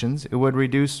nations, it would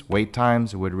reduce wait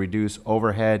times, it would reduce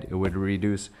overhead, it would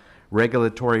reduce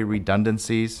regulatory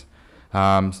redundancies,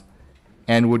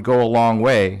 and would go a long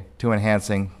way to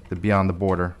enhancing the beyond the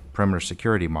border perimeter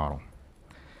security model.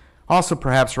 Also,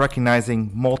 perhaps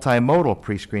recognizing multimodal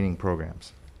pre-screening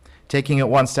programs. Taking it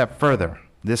one step further,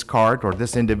 this card or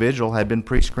this individual had been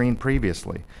pre-screened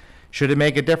previously. Should it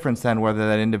make a difference then whether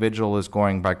that individual is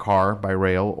going by car, by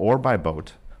rail, or by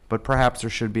boat? But perhaps there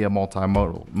should be a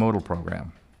multimodal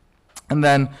program. And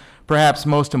then, perhaps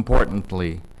most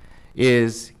importantly,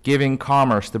 is giving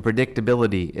commerce the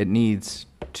predictability it needs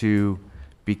to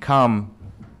become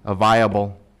a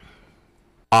viable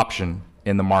option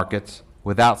in the markets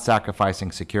without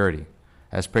sacrificing security,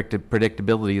 as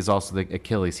predictability is also the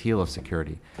Achilles heel of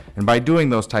security. And by doing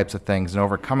those types of things and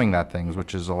overcoming that things,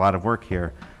 which is a lot of work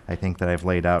here, I think that I've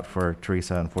laid out for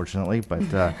Theresa, unfortunately, but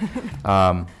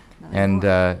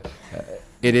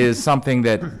it is something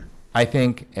that I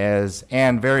think, as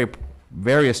Anne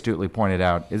very astutely pointed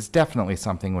out, is definitely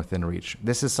something within reach.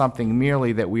 This is something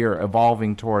merely that we are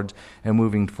evolving towards and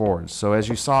moving forward. So as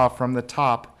you saw from the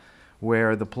top,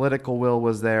 where the political will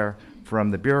was there,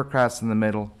 from the bureaucrats in the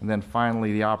middle, and then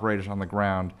finally the operators on the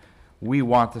ground, we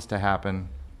want this to happen.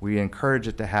 We encourage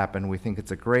it to happen. We think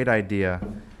it's a great idea,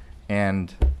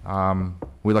 and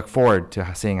we look forward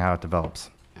to seeing how it develops.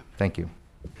 Thank you.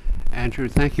 Andrew,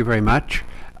 thank you very much.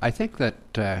 I think that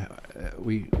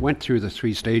we went through the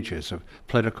three stages of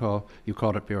political, you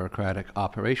called it bureaucratic,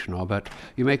 operational, but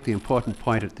you make the important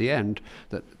point at the end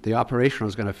that the operational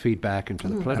is going to feed back into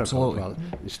the political. Absolutely. Well,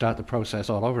 you start the process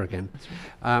all over again.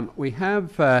 We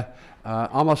have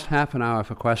almost half an hour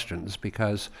for questions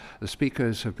because the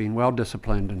speakers have been well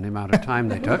disciplined in the amount of time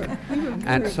they took.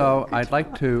 And so I'd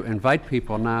like to invite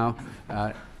people now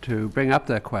to bring up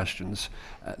their questions.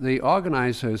 The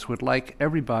organizers would like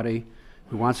everybody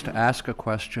who wants to ask a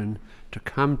question to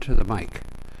come to the mic.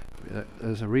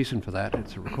 There's a reason for that.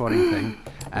 It's a recording thing.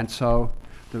 And so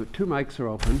the two mics are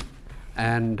open,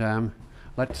 and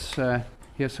let's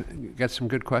get some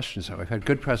good questions. So we've had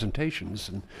good presentations,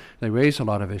 and they raise a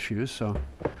lot of issues. So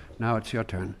now it's your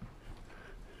turn.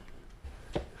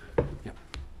 Yeah.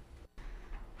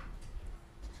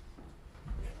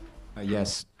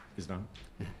 Yes, is it on?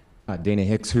 Dana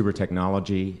Hicks, Huber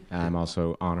Technology. I'm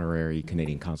also honorary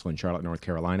Canadian consul in Charlotte, North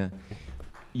Carolina.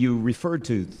 You referred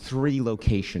to 3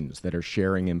 locations that are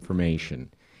sharing information.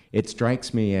 It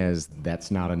strikes me as that's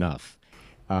not enough.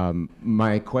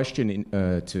 My question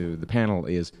to the panel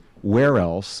is, where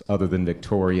else, other than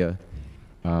Victoria,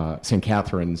 St.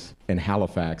 Catharines, and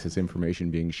Halifax, is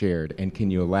information being shared? And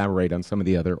can you elaborate on some of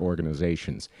the other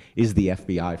organizations? Is the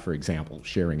FBI, for example,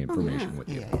 sharing information with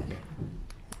you?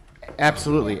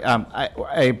 Absolutely.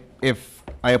 I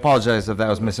apologize if that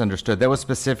was misunderstood. That was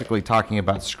specifically talking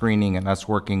about screening and us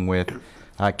working with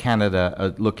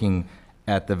Canada, looking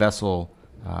at the vessels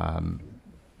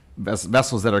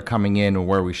that are coming in, or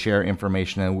where we share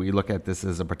information, and we look at this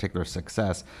as a particular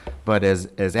success. But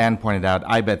as Anne pointed out,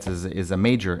 IBETS is a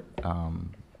major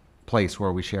place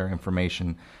where we share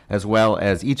information, as well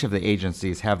as each of the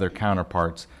agencies have their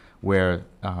counterparts where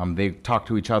they talk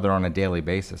to each other on a daily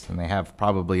basis, and they have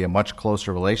probably a much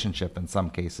closer relationship in some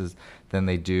cases than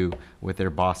they do with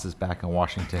their bosses back in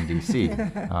Washington, D.C.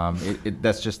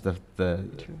 That's just the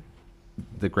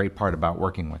great part about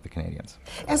working with the Canadians.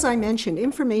 As I mentioned,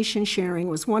 information sharing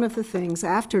was one of the things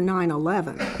after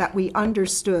 9/11 that we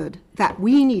understood that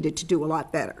we needed to do a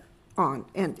lot better on,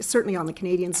 and certainly on the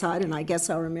Canadian side, and I guess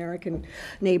our American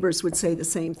neighbors would say the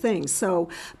same thing. So,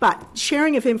 but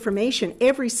sharing of information,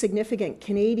 every significant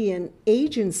Canadian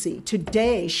agency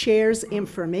today shares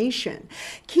information.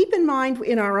 Keep in mind,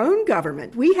 in our own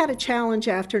government, we had a challenge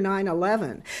after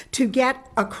 9/11 to get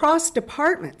across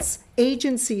departments,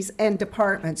 agencies and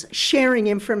departments sharing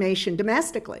information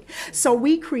domestically. So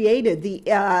we created the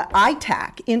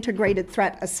ITAC, Integrated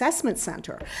Threat Assessment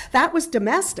Center. That was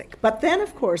domestic. But then,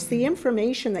 of course, the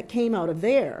information that came out of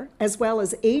there, as well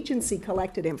as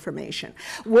agency-collected information,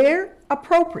 where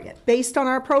appropriate, based on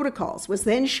our protocols, was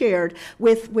then shared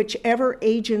with whichever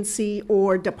agency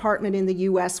or department in the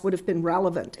U.S. would have been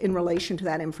relevant in relation to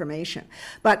that information.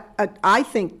 But I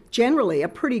think generally a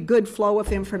pretty good flow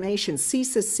of information,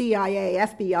 CSIS, CIA,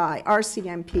 FBI,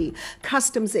 RCMP,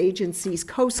 customs agencies,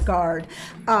 Coast Guard,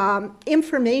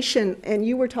 information, and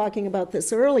you were talking about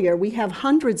this earlier, we have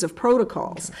hundreds of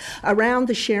protocols around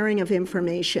the sharing of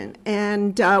information,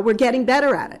 and we're getting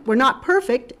better at it. We're not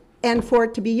perfect, and for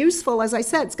it to be useful, as I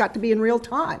said, it's got to be in real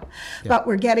time. Yeah. But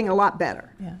we're getting a lot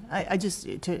better. Yeah, I just,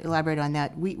 to elaborate on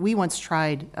that, we once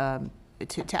tried to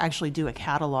actually do a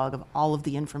catalog of all of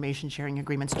the information sharing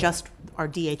agreements just our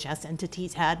DHS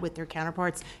entities had with their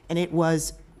counterparts, and it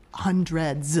was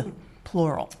hundreds,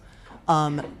 plural.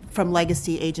 From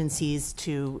legacy agencies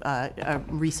to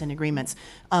recent agreements.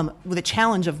 The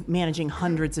challenge of managing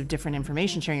hundreds of different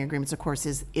information sharing agreements, of course,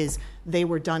 is they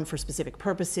were done for specific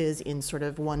purposes in sort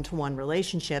of one-to-one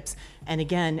relationships. And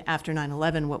again, after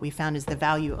 9/11, what we found is the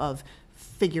value of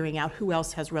figuring out who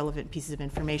else has relevant pieces of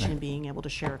information and being able to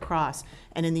share across.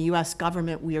 And in the U.S.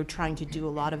 government, we are trying to do a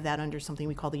lot of that under something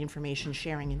we call the information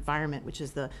sharing environment, which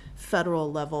is the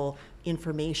federal level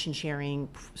information sharing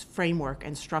framework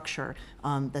and structure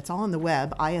that's all on the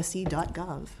web,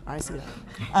 ise.gov.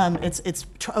 It's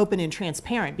open and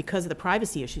transparent because of the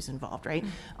privacy issues involved, right?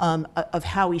 Of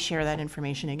how we share that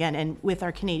information again. And with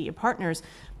our Canadian partners,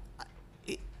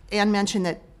 Anne mentioned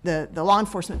that the law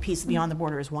enforcement piece beyond the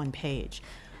border is one page,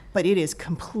 but it is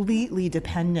completely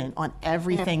dependent on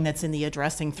everything that's in the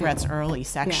addressing threats early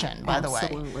section, by the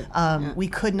way. We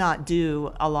could not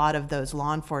do a lot of those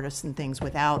law enforcement things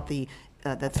without the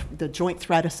joint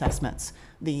threat assessments,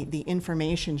 the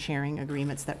information sharing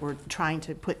agreements that we're trying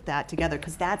to put that together,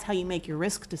 because that's how you make your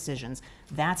risk decisions.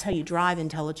 That's how you drive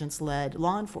intelligence-led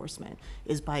law enforcement,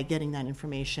 is by getting that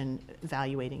information,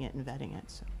 evaluating it, and vetting it.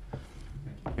 So.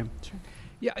 Okay. Sure.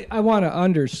 Yeah, I want to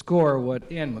underscore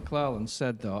what Anne McLellan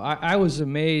said, though. I was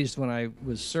amazed when I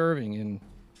was serving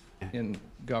in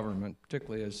government,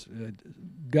 particularly as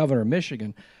governor of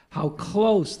Michigan, how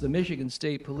close the Michigan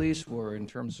State Police were in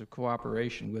terms of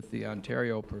cooperation with the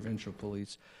Ontario Provincial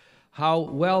Police, how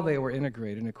well they were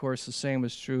integrated. And of course, the same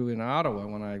was true in Ottawa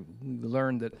when I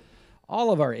learned that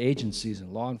all of our agencies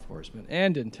in law enforcement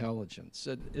and intelligence,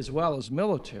 as well as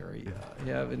military,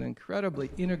 have an incredibly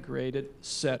integrated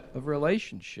set of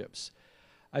relationships.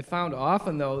 I found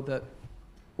often, though, that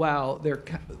while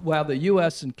the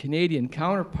U.S. and Canadian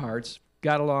counterparts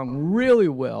got along really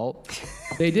well,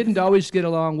 they didn't always get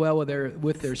along well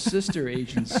with their sister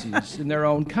agencies in their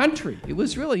own country. It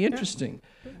was really interesting.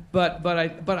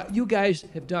 But you guys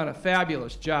have done a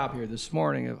fabulous job here this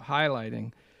morning of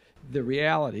highlighting the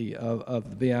reality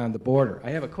of beyond the border. I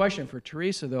have a question for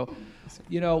Theresa, though.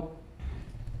 You know,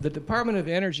 the Department of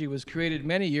Energy was created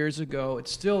many years ago. It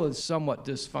still is somewhat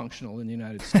dysfunctional in the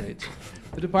United States.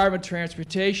 The Department of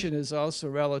Transportation is also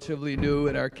relatively new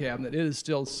in our cabinet. It is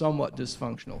still somewhat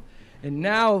dysfunctional. And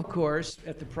now, of course,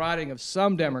 at the prodding of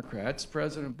some Democrats,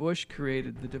 President Bush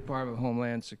created the Department of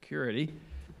Homeland Security,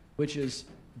 which is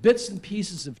bits and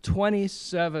pieces of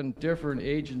 27 different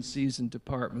agencies and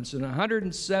departments and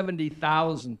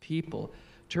 170,000 people.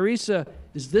 Theresa,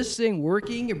 is this thing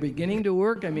working or beginning to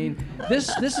work? I mean, this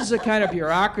is a kind of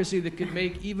bureaucracy that could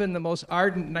make even the most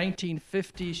ardent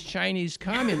 1950s Chinese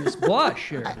communists blush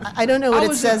here. I don't know what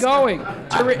it says. How's it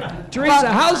going?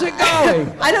 Teresa, how's it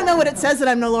going? I don't know what it says that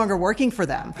I'm no longer working for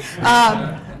them.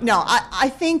 No, I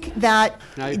think that...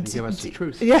 Now you can give us the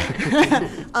truth. Yeah.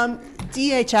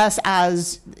 DHS,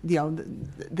 as you know,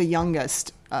 the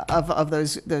youngest of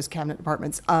those cabinet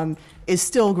departments, is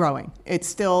still growing. It's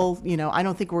still, you know, I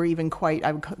don't think we're even quite,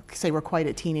 I would say we're quite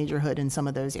at teenagerhood in some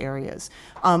of those areas.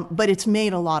 But it's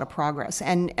made a lot of progress.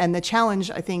 And the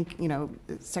challenge, I think, you know,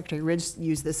 Secretary Ridge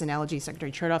used this analogy,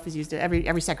 Secretary Chertoff has used it,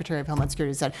 every Secretary of Homeland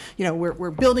Security said, you know,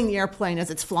 we're building the airplane as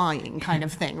it's flying kind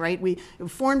of thing, right? We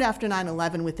formed after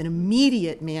 9/11 with an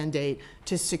immediate mandate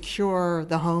to secure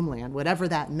the homeland, whatever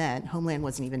that meant. Homeland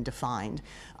wasn't even defined.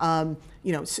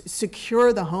 You know,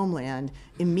 secure the homeland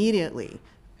immediately.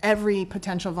 Every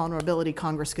potential vulnerability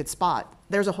Congress could spot,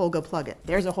 there's a hole, go plug it.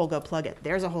 There's a hole, go plug it.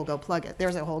 There's a hole, go plug it.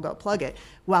 There's a hole, go plug it,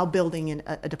 while building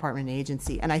a department and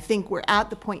agency. And I think we're at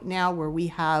the point now where we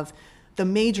have the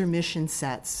major mission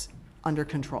sets under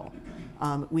control.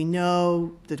 We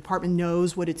know, the department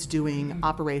knows what it's doing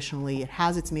operationally. It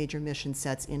has its major mission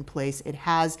sets in place. It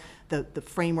has the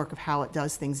framework of how it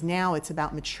does things. Now it's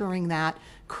about maturing that,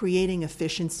 creating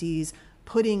efficiencies,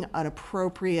 putting an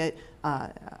appropriate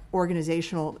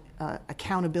organizational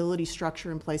accountability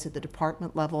structure in place at the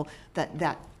department level,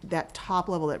 that top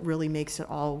level that really makes it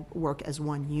all work as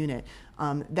one unit.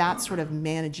 That sort of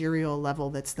managerial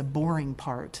level that's the boring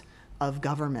part of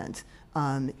government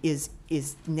is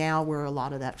now where a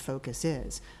lot of that focus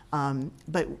is.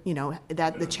 But you know,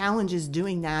 that the challenge is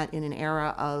doing that in an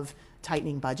era of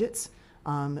tightening budgets,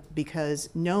 because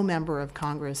no member of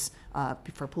Congress,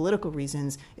 for political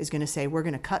reasons, is going to say we're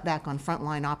going to cut back on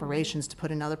frontline operations to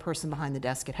put another person behind the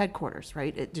desk at headquarters,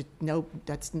 right? No,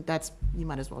 that's you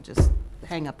might as well just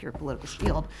hang up your political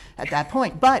shield at that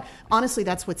point. But honestly,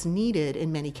 that's what's needed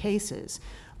in many cases,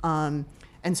 and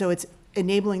so it's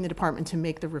enabling the department to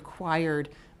make the required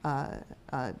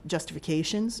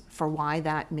justifications for why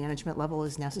that management level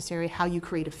is necessary. How you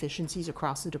create efficiencies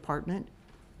across the department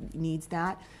needs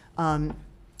that.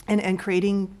 And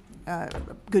creating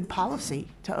good policy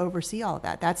to oversee all of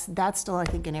that. That's still, I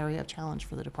think, an area of challenge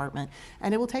for the department,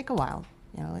 and it will take a while.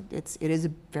 You know, it is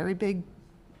a very big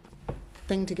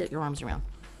thing to get your arms around.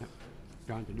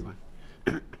 John, did you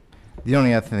want? The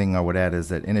only other thing I would add is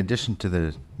that in addition to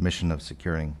the mission of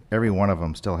securing, every one of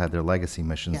them still had their legacy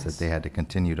missions Yes. that they had to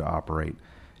continue to operate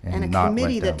and a not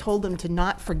committee let them. that told them to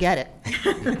not forget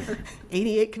it.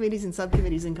 88 committees and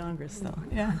subcommittees in Congress, though.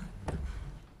 Yeah.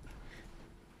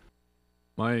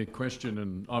 My question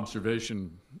and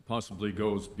observation possibly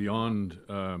goes beyond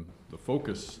the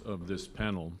focus of this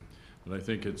panel, but I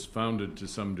think it's founded to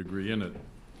some degree in it.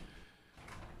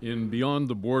 In Beyond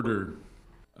the Border,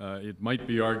 it might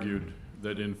be argued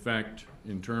that, in fact,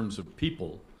 in terms of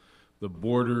people, the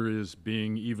border is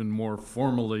being even more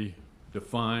formally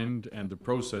defined and the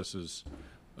processes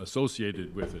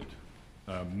associated with it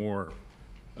more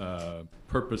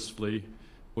purposefully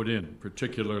put in,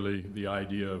 particularly the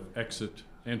idea of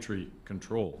exit-entry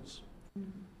controls.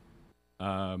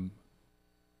 The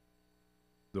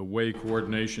way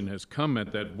coordination has come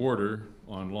at that border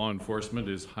on law enforcement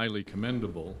is highly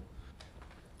commendable.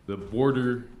 The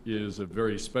border is a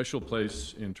very special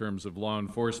place in terms of law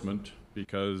enforcement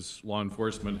because law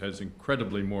enforcement has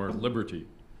incredibly more liberty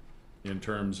in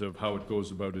terms of how it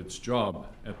goes about its job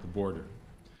at the border.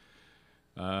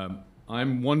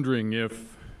 I'm wondering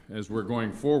if, as we're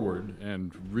going forward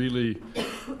and really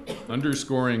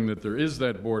underscoring that there is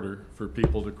that border for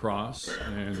people to cross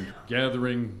and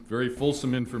gathering very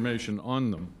fulsome information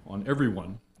on them, on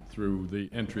everyone, through the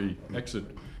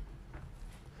entry-exit,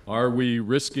 are we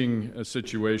risking a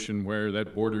situation where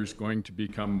that border is going to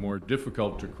become more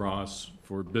difficult to cross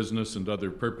for business and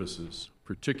other purposes,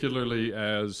 particularly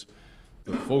as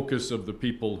the focus of the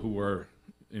people who are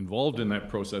involved in that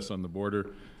process on the border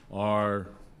are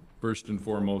first and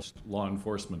foremost law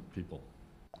enforcement people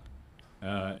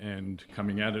and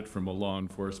coming at it from a law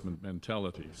enforcement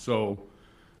mentality. So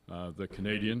the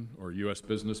Canadian or U.S.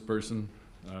 business person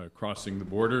crossing the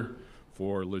border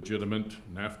for legitimate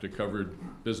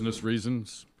NAFTA-covered business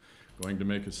reasons, going to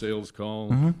make a sales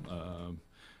call,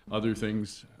 other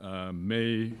things.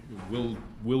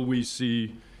 Will we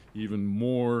see even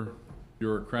more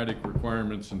bureaucratic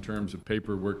requirements in terms of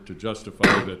paperwork to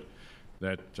justify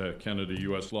that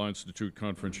Canada-U.S. Law Institute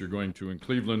conference you're going to in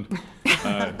Cleveland,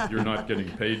 you're not getting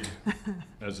paid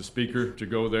as a speaker to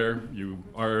go there. You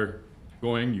are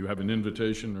going, you have an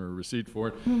invitation or a receipt for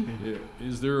it.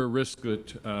 Is there a risk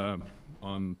that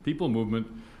on people movement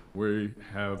we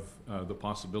have the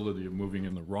possibility of moving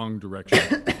in the wrong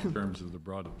direction in terms of the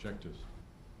broad objectives?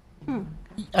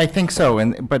 I think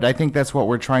so, but I think that's what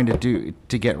we're trying to do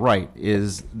to get right,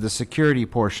 is the security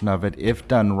portion of it, if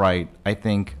done right, I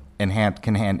think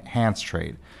can enhance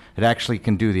trade. It actually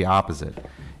can do the opposite.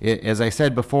 As I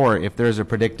said before, if there's a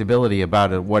predictability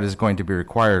about it, what is going to be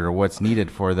required or what's needed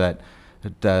for that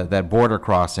border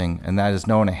crossing, and that is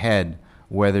known ahead,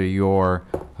 whether you're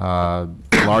a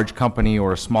large company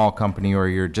or a small company or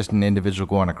you're just an individual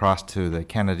going across to the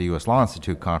Canada-U.S. Law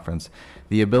Institute conference,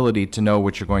 the ability to know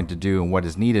what you're going to do and what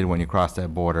is needed when you cross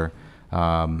that border,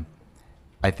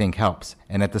 I think helps.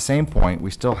 And at the same point,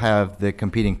 we still have the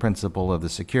competing principle of the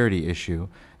security issue.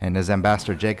 And as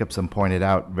Ambassador Jacobson pointed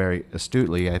out very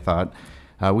astutely, I thought,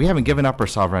 we haven't given up our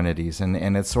sovereignties,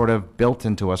 and it's sort of built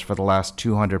into us for the last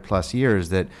 200 plus years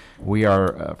that we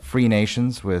are free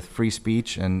nations with free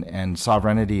speech, and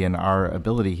sovereignty and our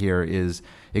ability here is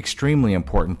extremely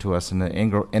important to us and an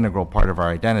integral part of our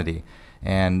identity.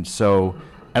 And so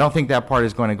I don't think that part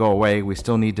is going to go away. We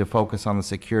still need to focus on the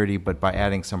security, but by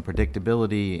adding some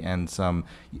predictability and some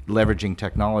leveraging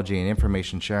technology and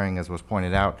information sharing, as was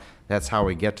pointed out, that's how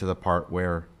we get to the part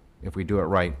where if we do it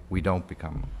right, we don't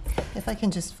become. If I can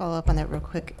just follow up on that real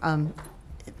quick.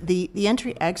 The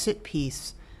entry-exit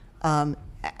piece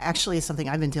actually is something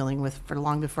I've been dealing with for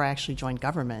long before I actually joined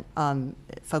government.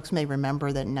 Folks may remember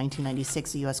that in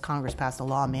 1996, the U.S. Congress passed a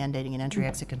law mandating an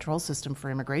entry-exit control system for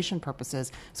immigration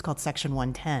purposes. It's called Section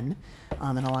 110,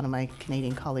 and a lot of my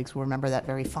Canadian colleagues will remember that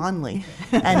very fondly.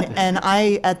 And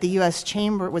I, at the U.S.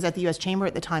 Chamber, was at the U.S. Chamber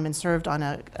at the time and served on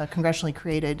a congressionally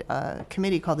created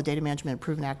committee called the Data Management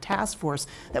Improvement Act Task Force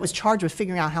that was charged with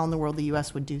figuring out how in the world the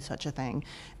U.S. would do such a thing.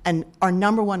 And our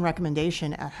number one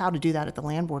recommendation at how to do that at the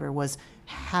land border was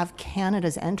have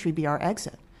Canada's entry be our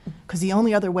exit. Because the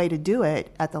only other way to do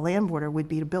it at the land border would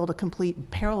be to build a complete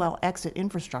parallel exit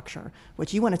infrastructure,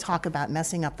 which you want to talk about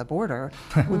messing up the border,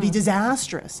 would be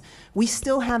disastrous. We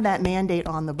still have that mandate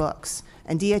on the books,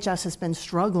 and DHS has been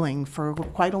struggling for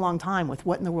quite a long time with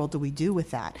what in the world do we do with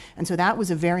that. And so that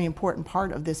was a very important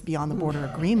part of this Beyond the Border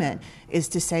agreement, is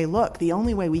to say, look, the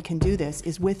only way we can do this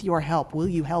is with your help. Will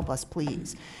you help us,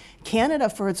 please? Canada,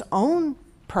 for its own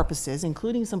purposes,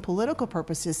 including some political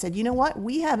purposes, said, you know what,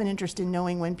 we have an interest in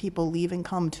knowing when people leave and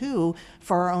come to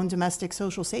for our own domestic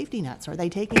social safety nets. Are they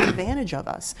taking advantage of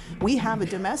us? We have a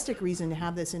domestic reason to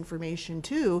have this information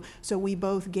too, so we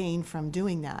both gain from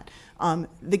doing that.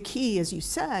 The key, as you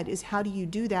said, is how do you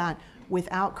do that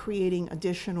without creating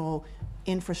additional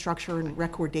infrastructure and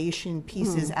recordation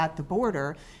pieces at the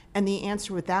border? And the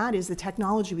answer with that is the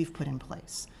technology we've put in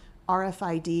place.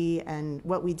 RFID and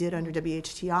what we did under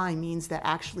WHTI means that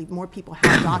actually more people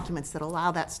have documents that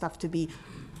allow that stuff to be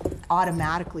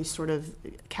automatically sort of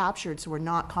captured, so we're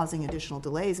not causing additional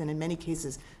delays and in many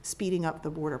cases speeding up the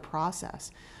border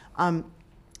process.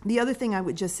 The other thing I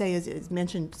would just say is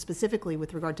mentioned specifically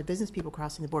with regard to business people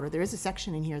crossing the border, there is a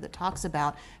section in here that talks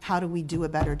about how do we do a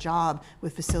better job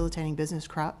with facilitating business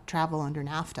travel under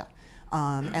NAFTA.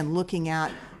 And looking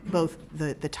at both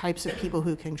the types of people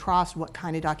who can cross, what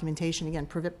kind of documentation, again,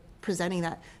 presenting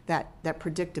that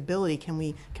predictability. Can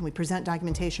we present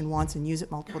documentation once and use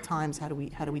it multiple times? How do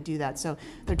we do that? So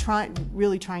they're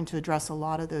really trying to address a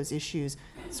lot of those issues,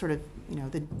 sort of, you know,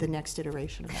 the next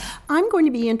iteration of that. I'm going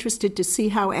to be interested to see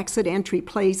how exit entry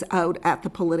plays out at the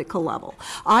political level.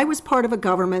 I was part of a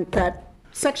government that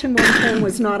Section 110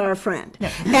 was not our friend.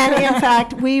 And in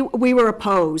fact, we were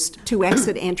opposed to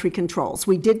exit entry controls.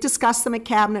 We did discuss them at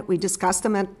Cabinet. We discussed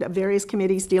them at various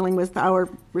committees dealing with our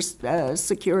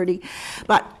security.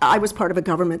 But I was part of a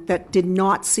government that did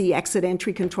not see exit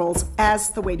entry controls as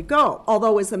the way to go.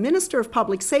 Although as the Minister of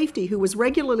Public Safety, who was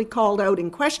regularly called out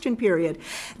in question period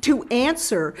to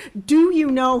answer, do you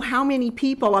know how many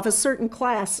people of a certain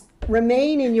class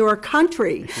remain in your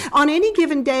country? On any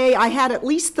given day, I had at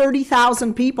least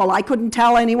 30,000 people. I couldn't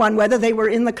tell anyone whether they were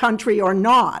in the country or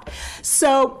not.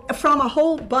 So from a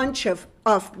whole bunch of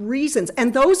of reasons.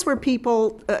 And those were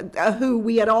people who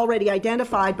we had already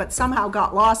identified but somehow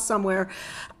got lost somewhere.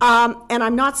 And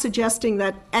I'm not suggesting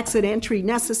that exit entry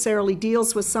necessarily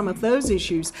deals with some of those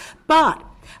issues, but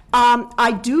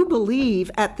I do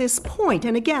believe at this point,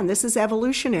 and again, this is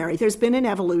evolutionary, there's been an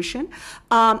evolution.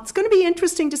 It's going to be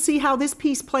interesting to see how this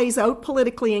piece plays out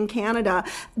politically in Canada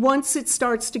once it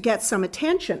starts to get some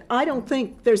attention. I don't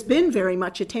think there's been very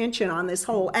much attention on this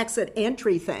whole exit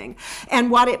entry thing and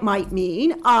what it might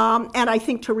mean. And I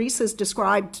think Theresa's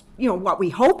described, what we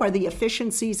hope are the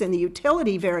efficiencies and the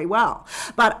utility very well.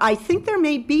 But I think there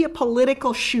may be a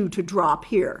political shoe to drop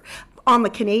here on the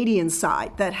Canadian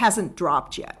side that hasn't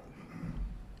dropped yet.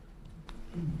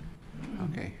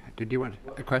 Okay. Did you want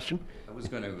a question? I was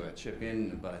going to chip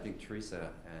in, but I think Theresa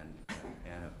and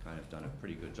Anne have kind of done a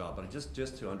pretty good job. But just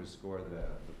to underscore the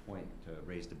point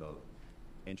raised about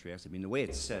entry exit, I mean, the way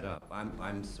it's set up,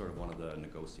 I'm sort of one of the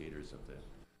negotiators of the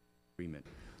agreement.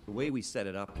 The way we set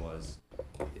it up was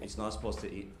it's not supposed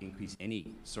to increase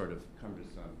any sort of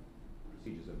cumbersome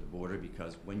procedures of the border,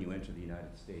 because when you enter the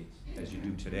United States, as you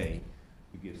do today,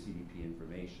 you give CDP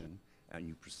information and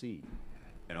you proceed.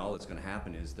 And all that's going to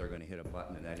happen is they're going to hit a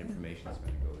button and that information is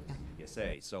going to go to the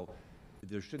CDSA. So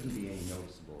there shouldn't be any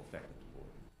noticeable effect at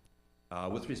the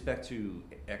border. With respect to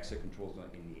exit controls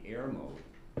in the air mode,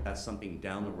 that's something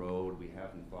down the road. We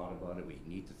haven't thought about it. We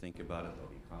need to think about it.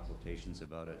 There'll be consultations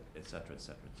about it, et cetera, et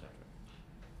cetera, et cetera.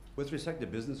 With respect to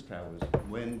business travelers,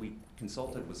 when we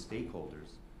consulted with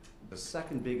stakeholders, the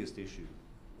second biggest issue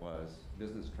was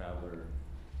business traveler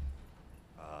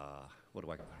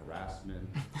harassment,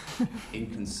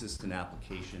 inconsistent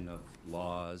application of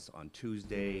laws. On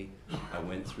Tuesday, I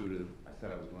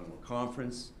said I was going to a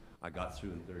conference. I got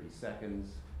through in 30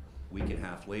 seconds. A week and a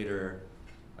half later,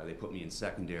 they put me in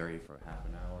secondary for half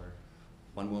an hour.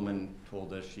 One woman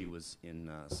told us she was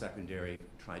in secondary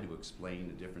trying to explain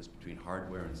the difference between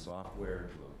hardware and software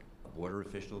to a border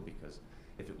official, because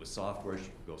if it was software, she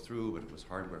could go through, but if it was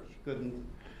hardware, she couldn't.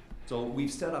 So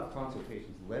we've set up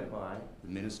consultations led by the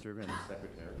minister and the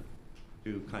secretary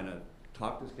to kind of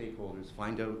talk to stakeholders,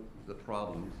 find out the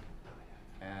problems,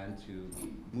 and to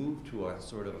move to a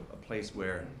sort of a place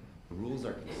where the rules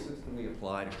are consistently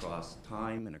applied across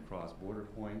time and across border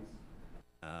points.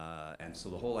 And so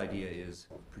the whole idea is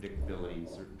predictability and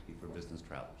certainty for business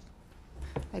travelers.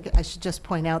 I should just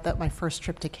point out that my first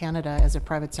trip to Canada as a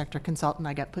private sector consultant,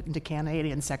 I got put into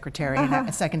Canadian secretary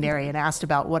and secondary and asked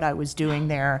about what I was doing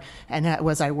there and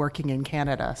was I working in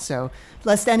Canada. So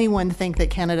lest anyone think that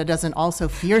Canada doesn't also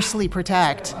fiercely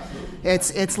protect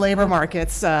its labor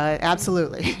markets,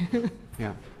 absolutely.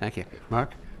 Yeah, thank you.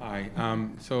 Mark? Hi.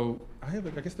 So I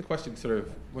guess the question sort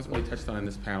of wasn't really touched on in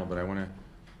this panel, but I want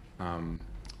to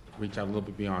reach out a little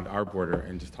bit beyond our border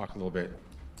and just talk a little bit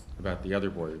about the other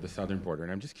border, the southern border.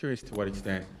 And I'm just curious to what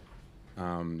extent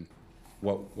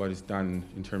what is done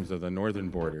in terms of the northern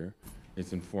border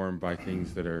is informed by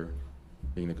things that are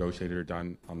being negotiated or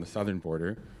done on the southern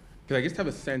border. Because I just have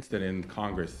a sense that in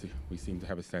Congress, we seem to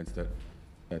have a sense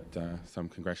that some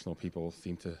congressional people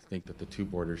seem to think that the two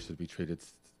borders should be treated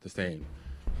the same.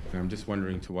 And I'm just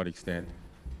wondering to what extent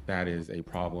that is a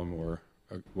problem or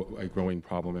a growing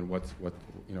problem, and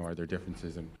are there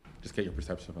differences, and just get your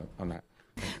perception on that.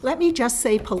 Let me just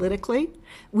say politically,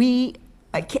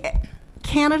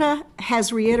 Canada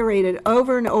has reiterated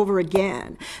over and over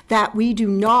again that we do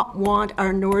not want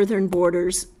our northern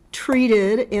borders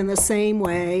treated in the same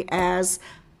way as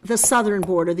the southern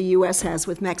border the U.S. has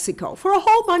with Mexico, for a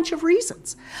whole bunch of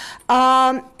reasons.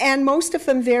 And most of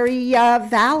them very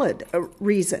valid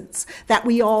reasons that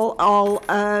we all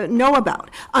know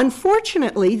about.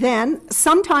 Unfortunately, then,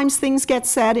 sometimes things get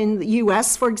said in the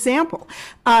U.S. For example,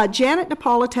 Janet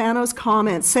Napolitano's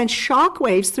comments sent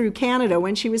shockwaves through Canada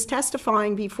when she was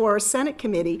testifying before a Senate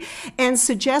committee and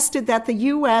suggested that the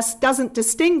U.S. doesn't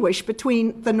distinguish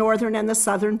between the northern and the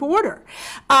southern border.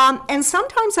 And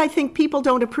sometimes I think people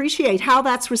don't appreciate how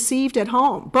that's received at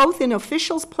home, both in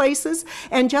officials' places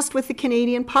and just with the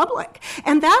Canadian public.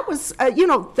 And that was,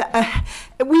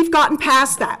 we've gotten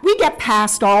past that. We get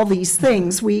past all these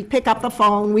things. We pick up the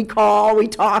phone, we call, we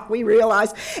talk, we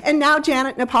realize. And now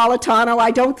Janet Napolitano,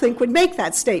 I don't think, would make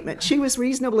that statement. She was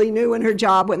reasonably new in her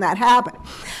job when that happened.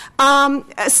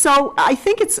 So I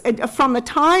think it's from the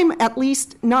time, at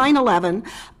least 9/11,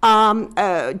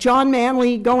 John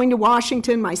Manley going to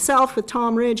Washington, myself with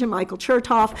Tom Ridge and Michael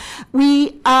Chertoff,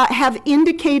 we have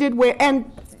indicated where,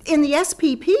 and in the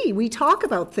SPP, we talk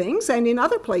about things, and in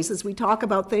other places, we talk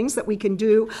about things that we can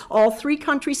do all three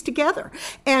countries together.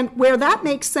 And where that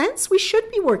makes sense, we should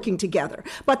be working together.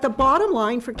 But the bottom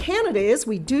line for Canada is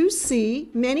we do see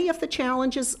many of the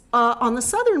challenges on the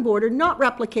southern border not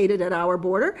replicated at our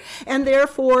border, and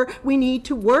therefore we need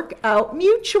to work out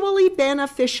mutually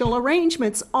beneficial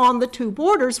arrangements on the two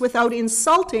borders without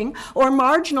insulting or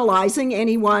marginalizing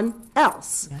anyone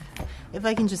else. Yeah. If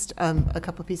I can just, a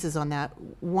couple of pieces on that.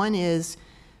 One is,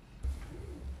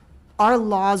 our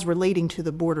laws relating to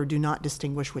the border do not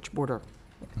distinguish which border,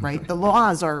 right? The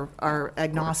laws are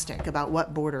agnostic about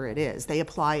what border it is. They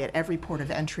apply at every port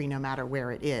of entry, no matter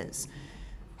where it is.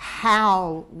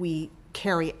 How we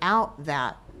carry out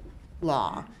that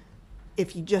law,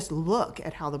 if you just look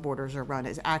at how the borders are run,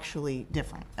 is actually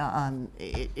different.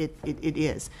 It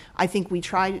is. I think we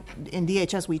tried, in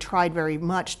DHS, we tried very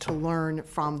much to learn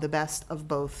from the best of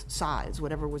both sides.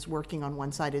 Whatever was working on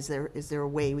one side, is there a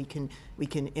way we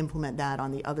can implement that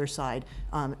on the other side,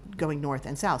 going north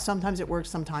and south? Sometimes it worked,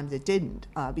 sometimes it didn't,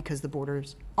 because the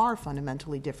borders are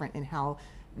fundamentally different in how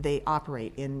they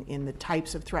operate, in the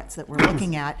types of threats that we're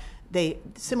looking at.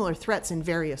 Similar threats in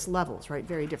various levels, right?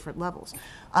 Very different levels.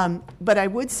 But I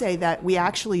would say that we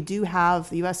actually do have,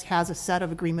 the U.S. has a set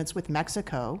of agreements with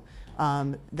Mexico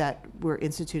that were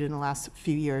instituted in the last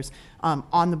few years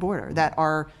on the border that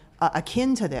are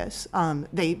akin to this.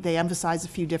 They emphasize a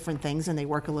few different things, and they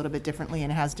work a little bit differently,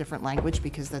 and it has different language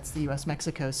because that's the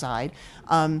U.S.-Mexico side.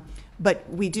 But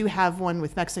we do have one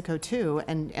with Mexico too,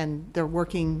 and they're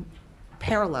working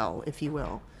parallel, if you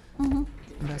will. Mm-hmm.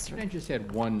 I just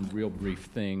had one real brief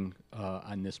thing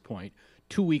on this point.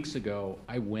 2 weeks ago,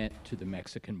 I went to the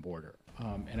Mexican border,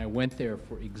 and I went there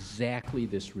for exactly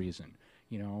this reason.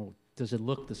 You know, does it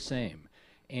look the same?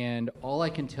 And all I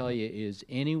can tell you is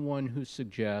anyone who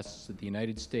suggests that the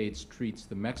United States treats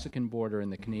the Mexican border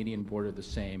and the Canadian border the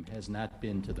same has not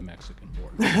been to the Mexican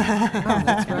border. Oh,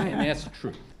 that's right. And that's the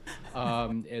truth.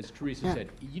 As Theresa said,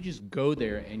 you just go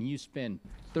there and you spend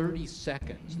 30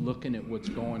 seconds looking at what's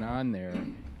going on there,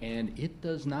 and it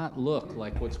does not look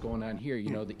like what's going on here. You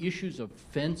know, the issues of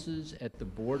fences at the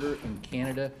border in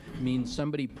Canada means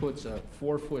somebody puts a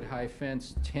 4-foot-high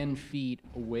fence 10 feet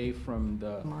away from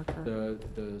the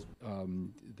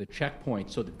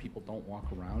checkpoint so that people don't walk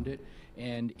around it.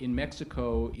 And in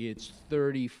Mexico, it's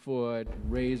 30-foot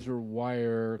razor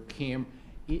wire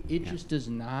It just does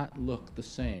not look the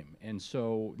same. And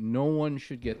so no one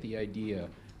should get the idea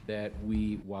that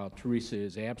while Theresa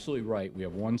is absolutely right, we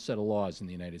have one set of laws in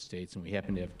the United States and we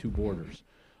happen to have two borders,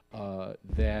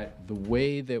 that the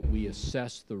way that we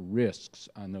assess the risks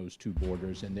on those two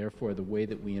borders and therefore the way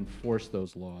that we enforce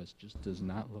those laws just does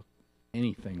not look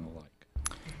anything alike.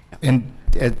 And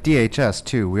at DHS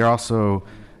too, we're also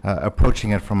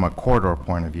approaching it from a corridor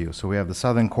point of view. So we have the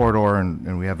southern corridor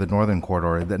and we have the northern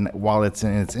corridor. Then while it's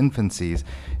in its infancies,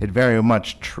 it very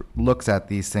much looks at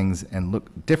these things and look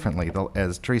differently.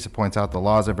 As Theresa points out, the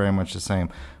laws are very much the same.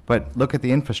 But look at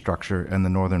the infrastructure in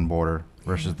the northern border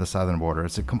versus the southern border.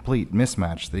 It's a complete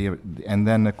mismatch. And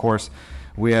then, of course,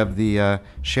 we have the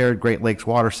shared Great Lakes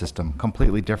water system,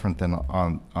 completely different than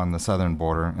on the southern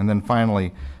border. And then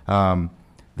finally, the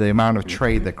amount of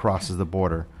trade that crosses the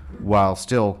border, while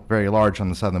still very large on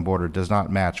the southern border, does not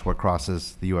match what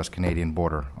crosses the U.S.-Canadian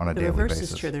border on a daily basis. The reverse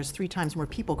is true. There's 3 times more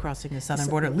people crossing the southern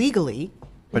border legally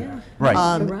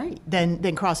Right.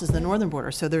 than crosses the northern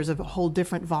border. So there's a whole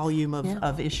different volume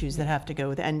of issues that have to go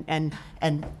with it.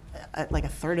 And like a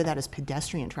third of that is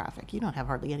pedestrian traffic. You don't have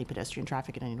hardly any pedestrian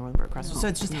traffic in any northern border crossing. So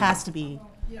it just has to be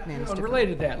managed differently.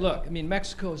 Related to that, look, I mean,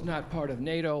 Mexico is not part of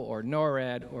NATO or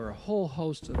NORAD or a whole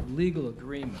host of legal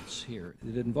agreements here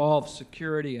that involve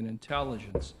security and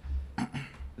intelligence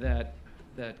that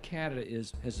Canada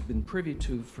has been privy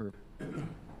to for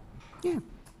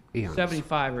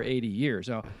 75 or 80 years.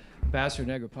 Now, Ambassador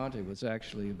Negroponte was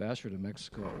actually ambassador to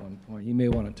Mexico at one point. He may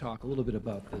want to talk a little bit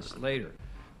about this later.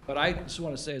 But I just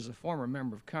want to say, as a former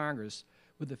member of Congress,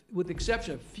 with the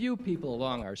exception of a few people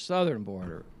along our southern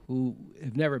border who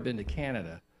have never been to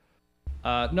Canada,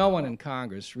 no one in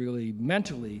Congress really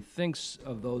mentally thinks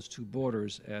of those two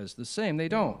borders as the same. They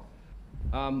don't.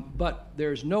 But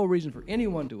there's no reason for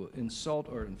anyone to insult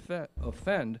or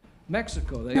offend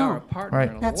Mexico. They are a partner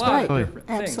in a lot of different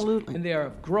things, and they are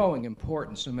of growing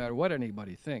importance, no matter what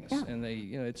anybody thinks. Yeah. And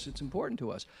it's important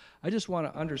to us. I just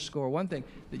want to underscore one thing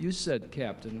that you said,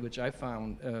 Captain, which I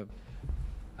found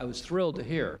I was thrilled to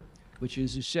hear, which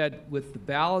is you said with the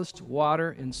ballast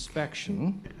water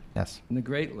inspection in the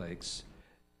Great Lakes,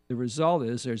 the result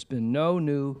is there's been no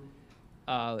new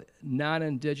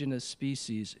non-indigenous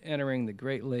species entering the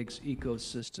Great Lakes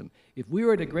ecosystem. If we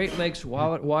were at a Great Lakes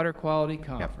Water Quality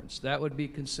Conference, that would be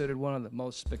considered one of the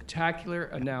most spectacular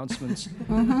announcements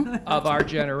of our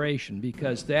generation,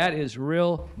 because that is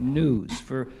real news.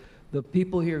 For the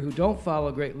people here who don't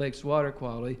follow Great Lakes water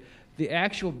quality, the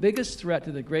actual biggest threat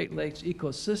to the Great Lakes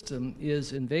ecosystem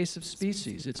is invasive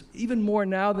species. It's even more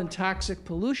now than toxic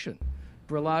pollution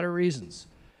for a lot of reasons.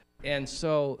 And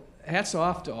so hats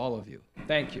off to all of you.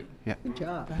 Thank you. Yeah. Good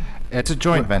job. It's a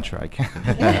joint venture. I can't.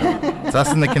 It's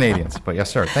us and the Canadians. But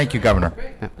yes, sir. Thank you, Governor.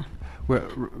 Yeah. We're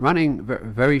running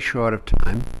very short of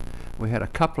time. We had a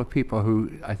couple of people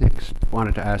who I think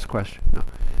wanted to ask questions. No.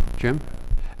 Jim?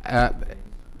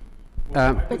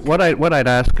 What I'd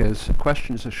ask is,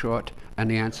 questions are short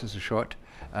and the answers are short.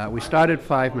 We started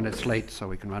 5 minutes late, so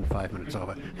we can run 5 minutes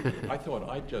over. I thought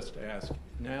I'd just ask,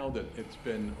 now that it's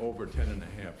been over 10 and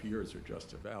a half years or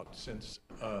just about since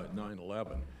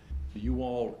 9/11, do you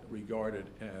all regard it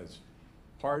as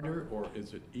harder or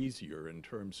is it easier in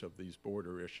terms of these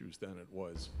border issues than it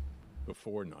was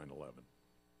before 9/11?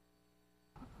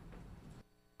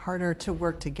 Harder to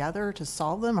work together to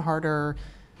solve them, harder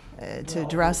to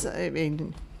address, I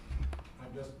mean.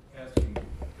 I'm just asking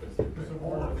because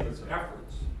all of these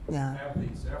efforts, Yeah. have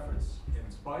these efforts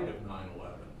in spite of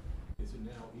 9/11, is it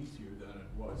now easier than it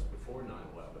was before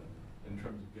 9/11 in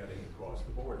terms of getting across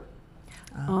the border?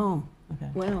 Oh,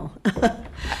 Okay. well.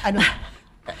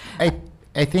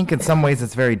 I think in some ways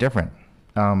it's very different.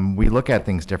 We look at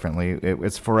things differently.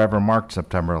 It's forever marked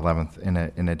September 11th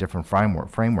in a different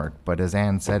framework. But as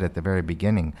Ann said at the very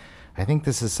beginning, I think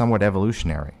this is somewhat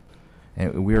evolutionary.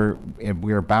 And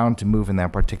we're bound to move in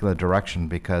that particular direction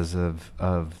because of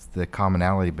the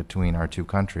commonality between our two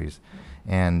countries.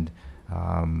 And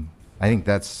I think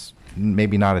that's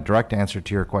maybe not a direct answer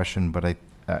to your question, but it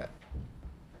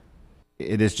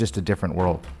is just a different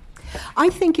world. I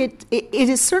think it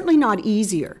is certainly not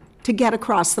easier to get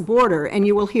across the border, and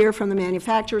you will hear from the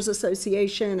Manufacturers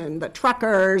Association and the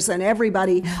truckers and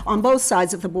everybody on both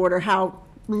sides of the border how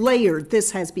layered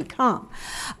this has become.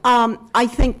 I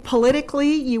think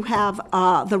politically you have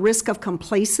the risk of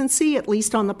complacency, at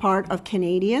least on the part of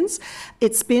Canadians.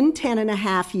 It's been 10 and a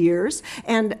half years,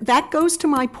 and that goes to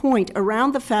my point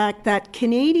around the fact that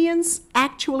Canadians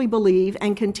actually believe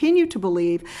and continue to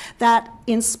believe that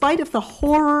in spite of the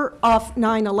horror of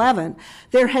 9/11,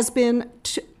 there has been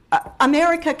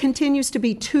America continues to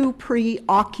be too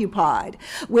preoccupied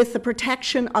with the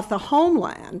protection of the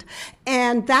homeland,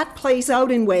 and that plays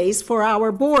out in ways for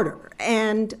our border.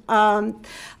 And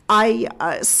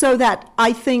so that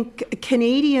I think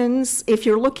Canadians, if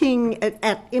you're looking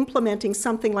at implementing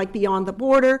something like Beyond the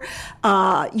Border,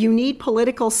 you need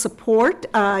political support.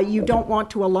 You don't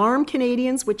want to alarm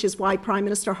Canadians, which is why Prime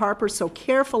Minister Harper so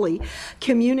carefully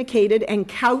communicated and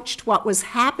couched what was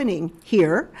happening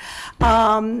here.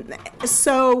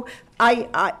 So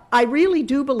I really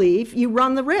do believe you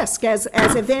run the risk, as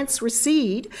events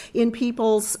recede in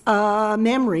people's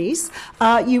memories,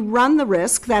 you run the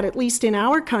risk that, at least in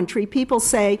our country, people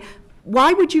say,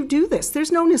 why would you do this?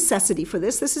 There's no necessity for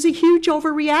this. This is a huge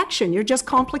overreaction. You're just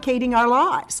complicating our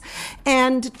lives.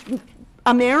 And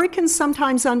Americans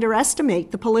sometimes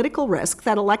underestimate the political risk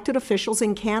that elected officials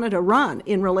in Canada run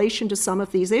in relation to some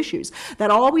of these issues that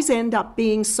always end up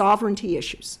being sovereignty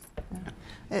issues.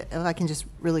 If I can just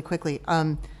really quickly,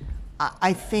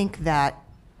 I think that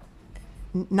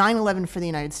 9/11 for the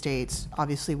United States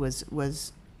obviously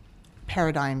was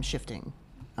paradigm shifting,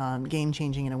 game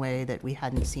changing in a way that we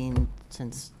hadn't seen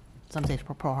since some say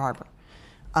Pearl Harbor.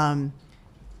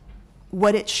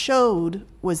 What it showed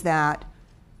was that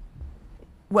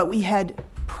what we had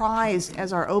prized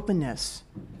as our openness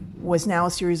was now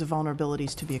a series of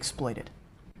vulnerabilities to be exploited.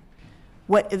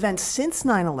 What events since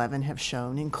 9/11 have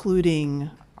shown, including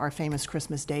our famous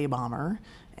Christmas Day bomber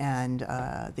and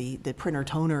the printer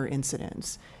toner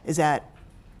incidents, is that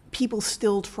people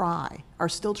are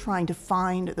still trying to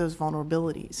find those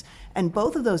vulnerabilities. And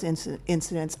both of those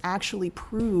incidents actually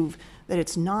prove that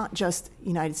it's not just the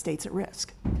United States at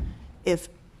risk. If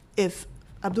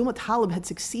Abdul Muttalib had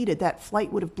succeeded, that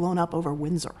flight would have blown up over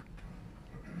Windsor.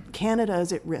 Canada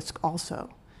is at risk also.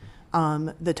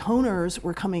 The toners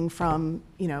were coming from,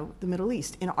 the Middle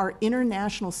East. In our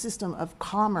international system of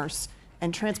commerce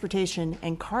and transportation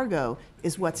and cargo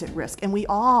is what's at risk. And we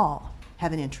all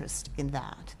have an interest in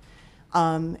that.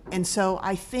 And so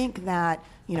I think that,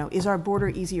 is our border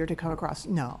easier to come across?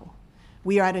 No.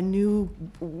 We're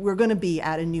going to be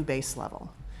at a new base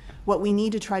level. What we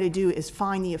need to try to do is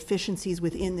find the efficiencies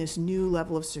within this new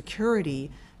level of security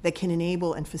that can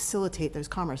enable and facilitate those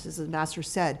commerce. As the ambassador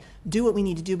said, do what we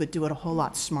need to do, but do it a whole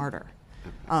lot smarter.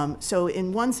 So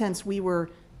in one sense, we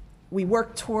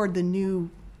worked toward the new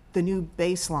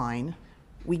baseline.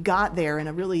 We got there in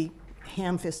a really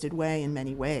ham-fisted way in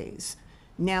many ways.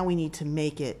 Now we need to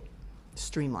make it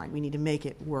streamlined. We need to make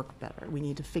it work better. We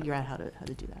need to figure out how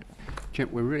to do that. Jim,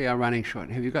 we really are running short.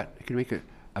 Can you make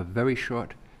a very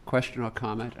short question or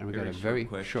comment? And we've got a very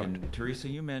short. Theresa,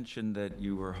 you mentioned that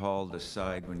you were hauled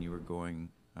aside when you were going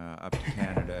up to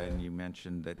Canada, and you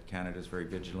mentioned that Canada is very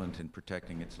vigilant in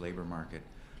protecting its labor market.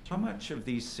 How much of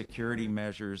these security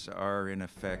measures are in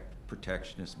effect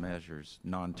protectionist measures,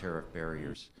 non-tariff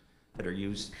barriers, that are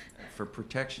used for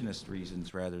protectionist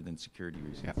reasons rather than security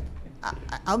reasons? Yeah.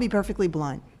 I'll be perfectly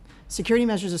blunt. Security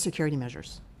measures are security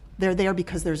measures. They're there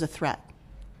because there's a threat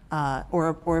or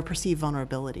a perceived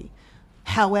vulnerability.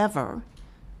 However,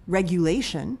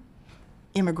 regulation,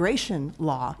 immigration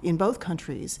law in both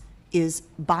countries is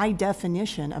by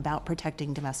definition about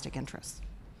protecting domestic interests.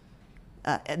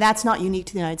 That's not unique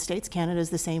to the United States. Canada is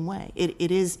the same way.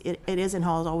 It is and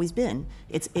has always been.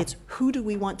 It's who do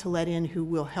we want to let in who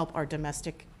will help our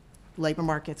domestic labor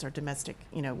markets, our domestic,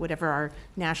 whatever our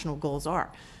national goals are.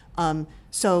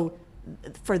 So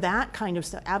for that kind of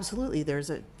stuff, absolutely, there's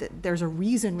a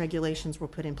reason regulations were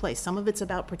put in place. Some of it's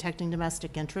about protecting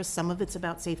domestic interests. Some of it's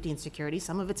about safety and security.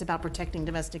 Some of it's about protecting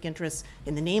domestic interests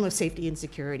in the name of safety and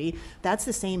security. That's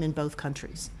the same in both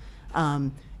countries.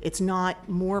 It's not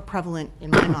more prevalent, in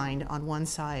my mind, on one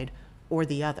side or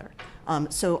the other.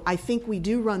 So I think we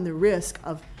do run the risk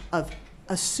of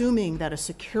assuming that a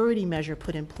security measure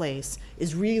put in place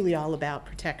is really all about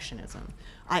protectionism.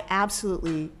 I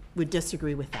absolutely would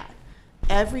disagree with that.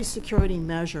 Every security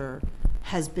measure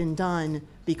has been done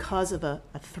because of a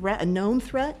threat, a known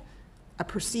threat, a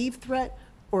perceived threat,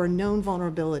 or a known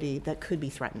vulnerability that could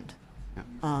be threatened.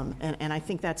 And I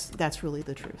think that's really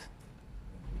the truth.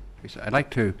 I'd like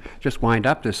to just wind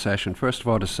up this session, first of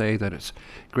all, to say that it's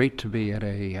great to be at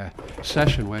a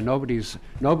session where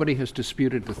nobody has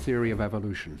disputed the theory of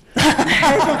evolution.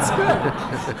 That's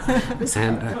good.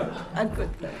 And A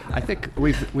good thing. I think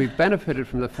we've benefited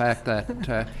from the fact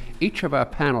that each of our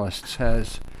panelists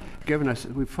has given us,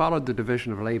 we've followed the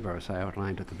division of labor, as I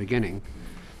outlined at the beginning,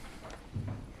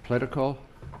 political,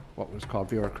 what was called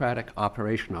bureaucratic,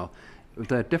 operational.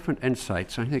 The different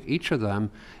insights. I think each of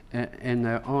them in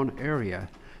their own area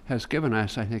has given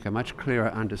us, I think, a much clearer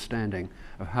understanding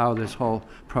of how this whole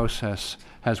process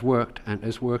has worked and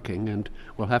is working and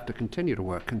will have to continue to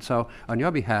work. And so on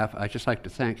your behalf, I'd just like to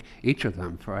thank each of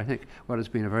them for, I think, what has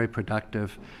been a very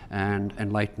productive and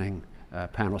enlightening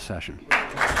panel session.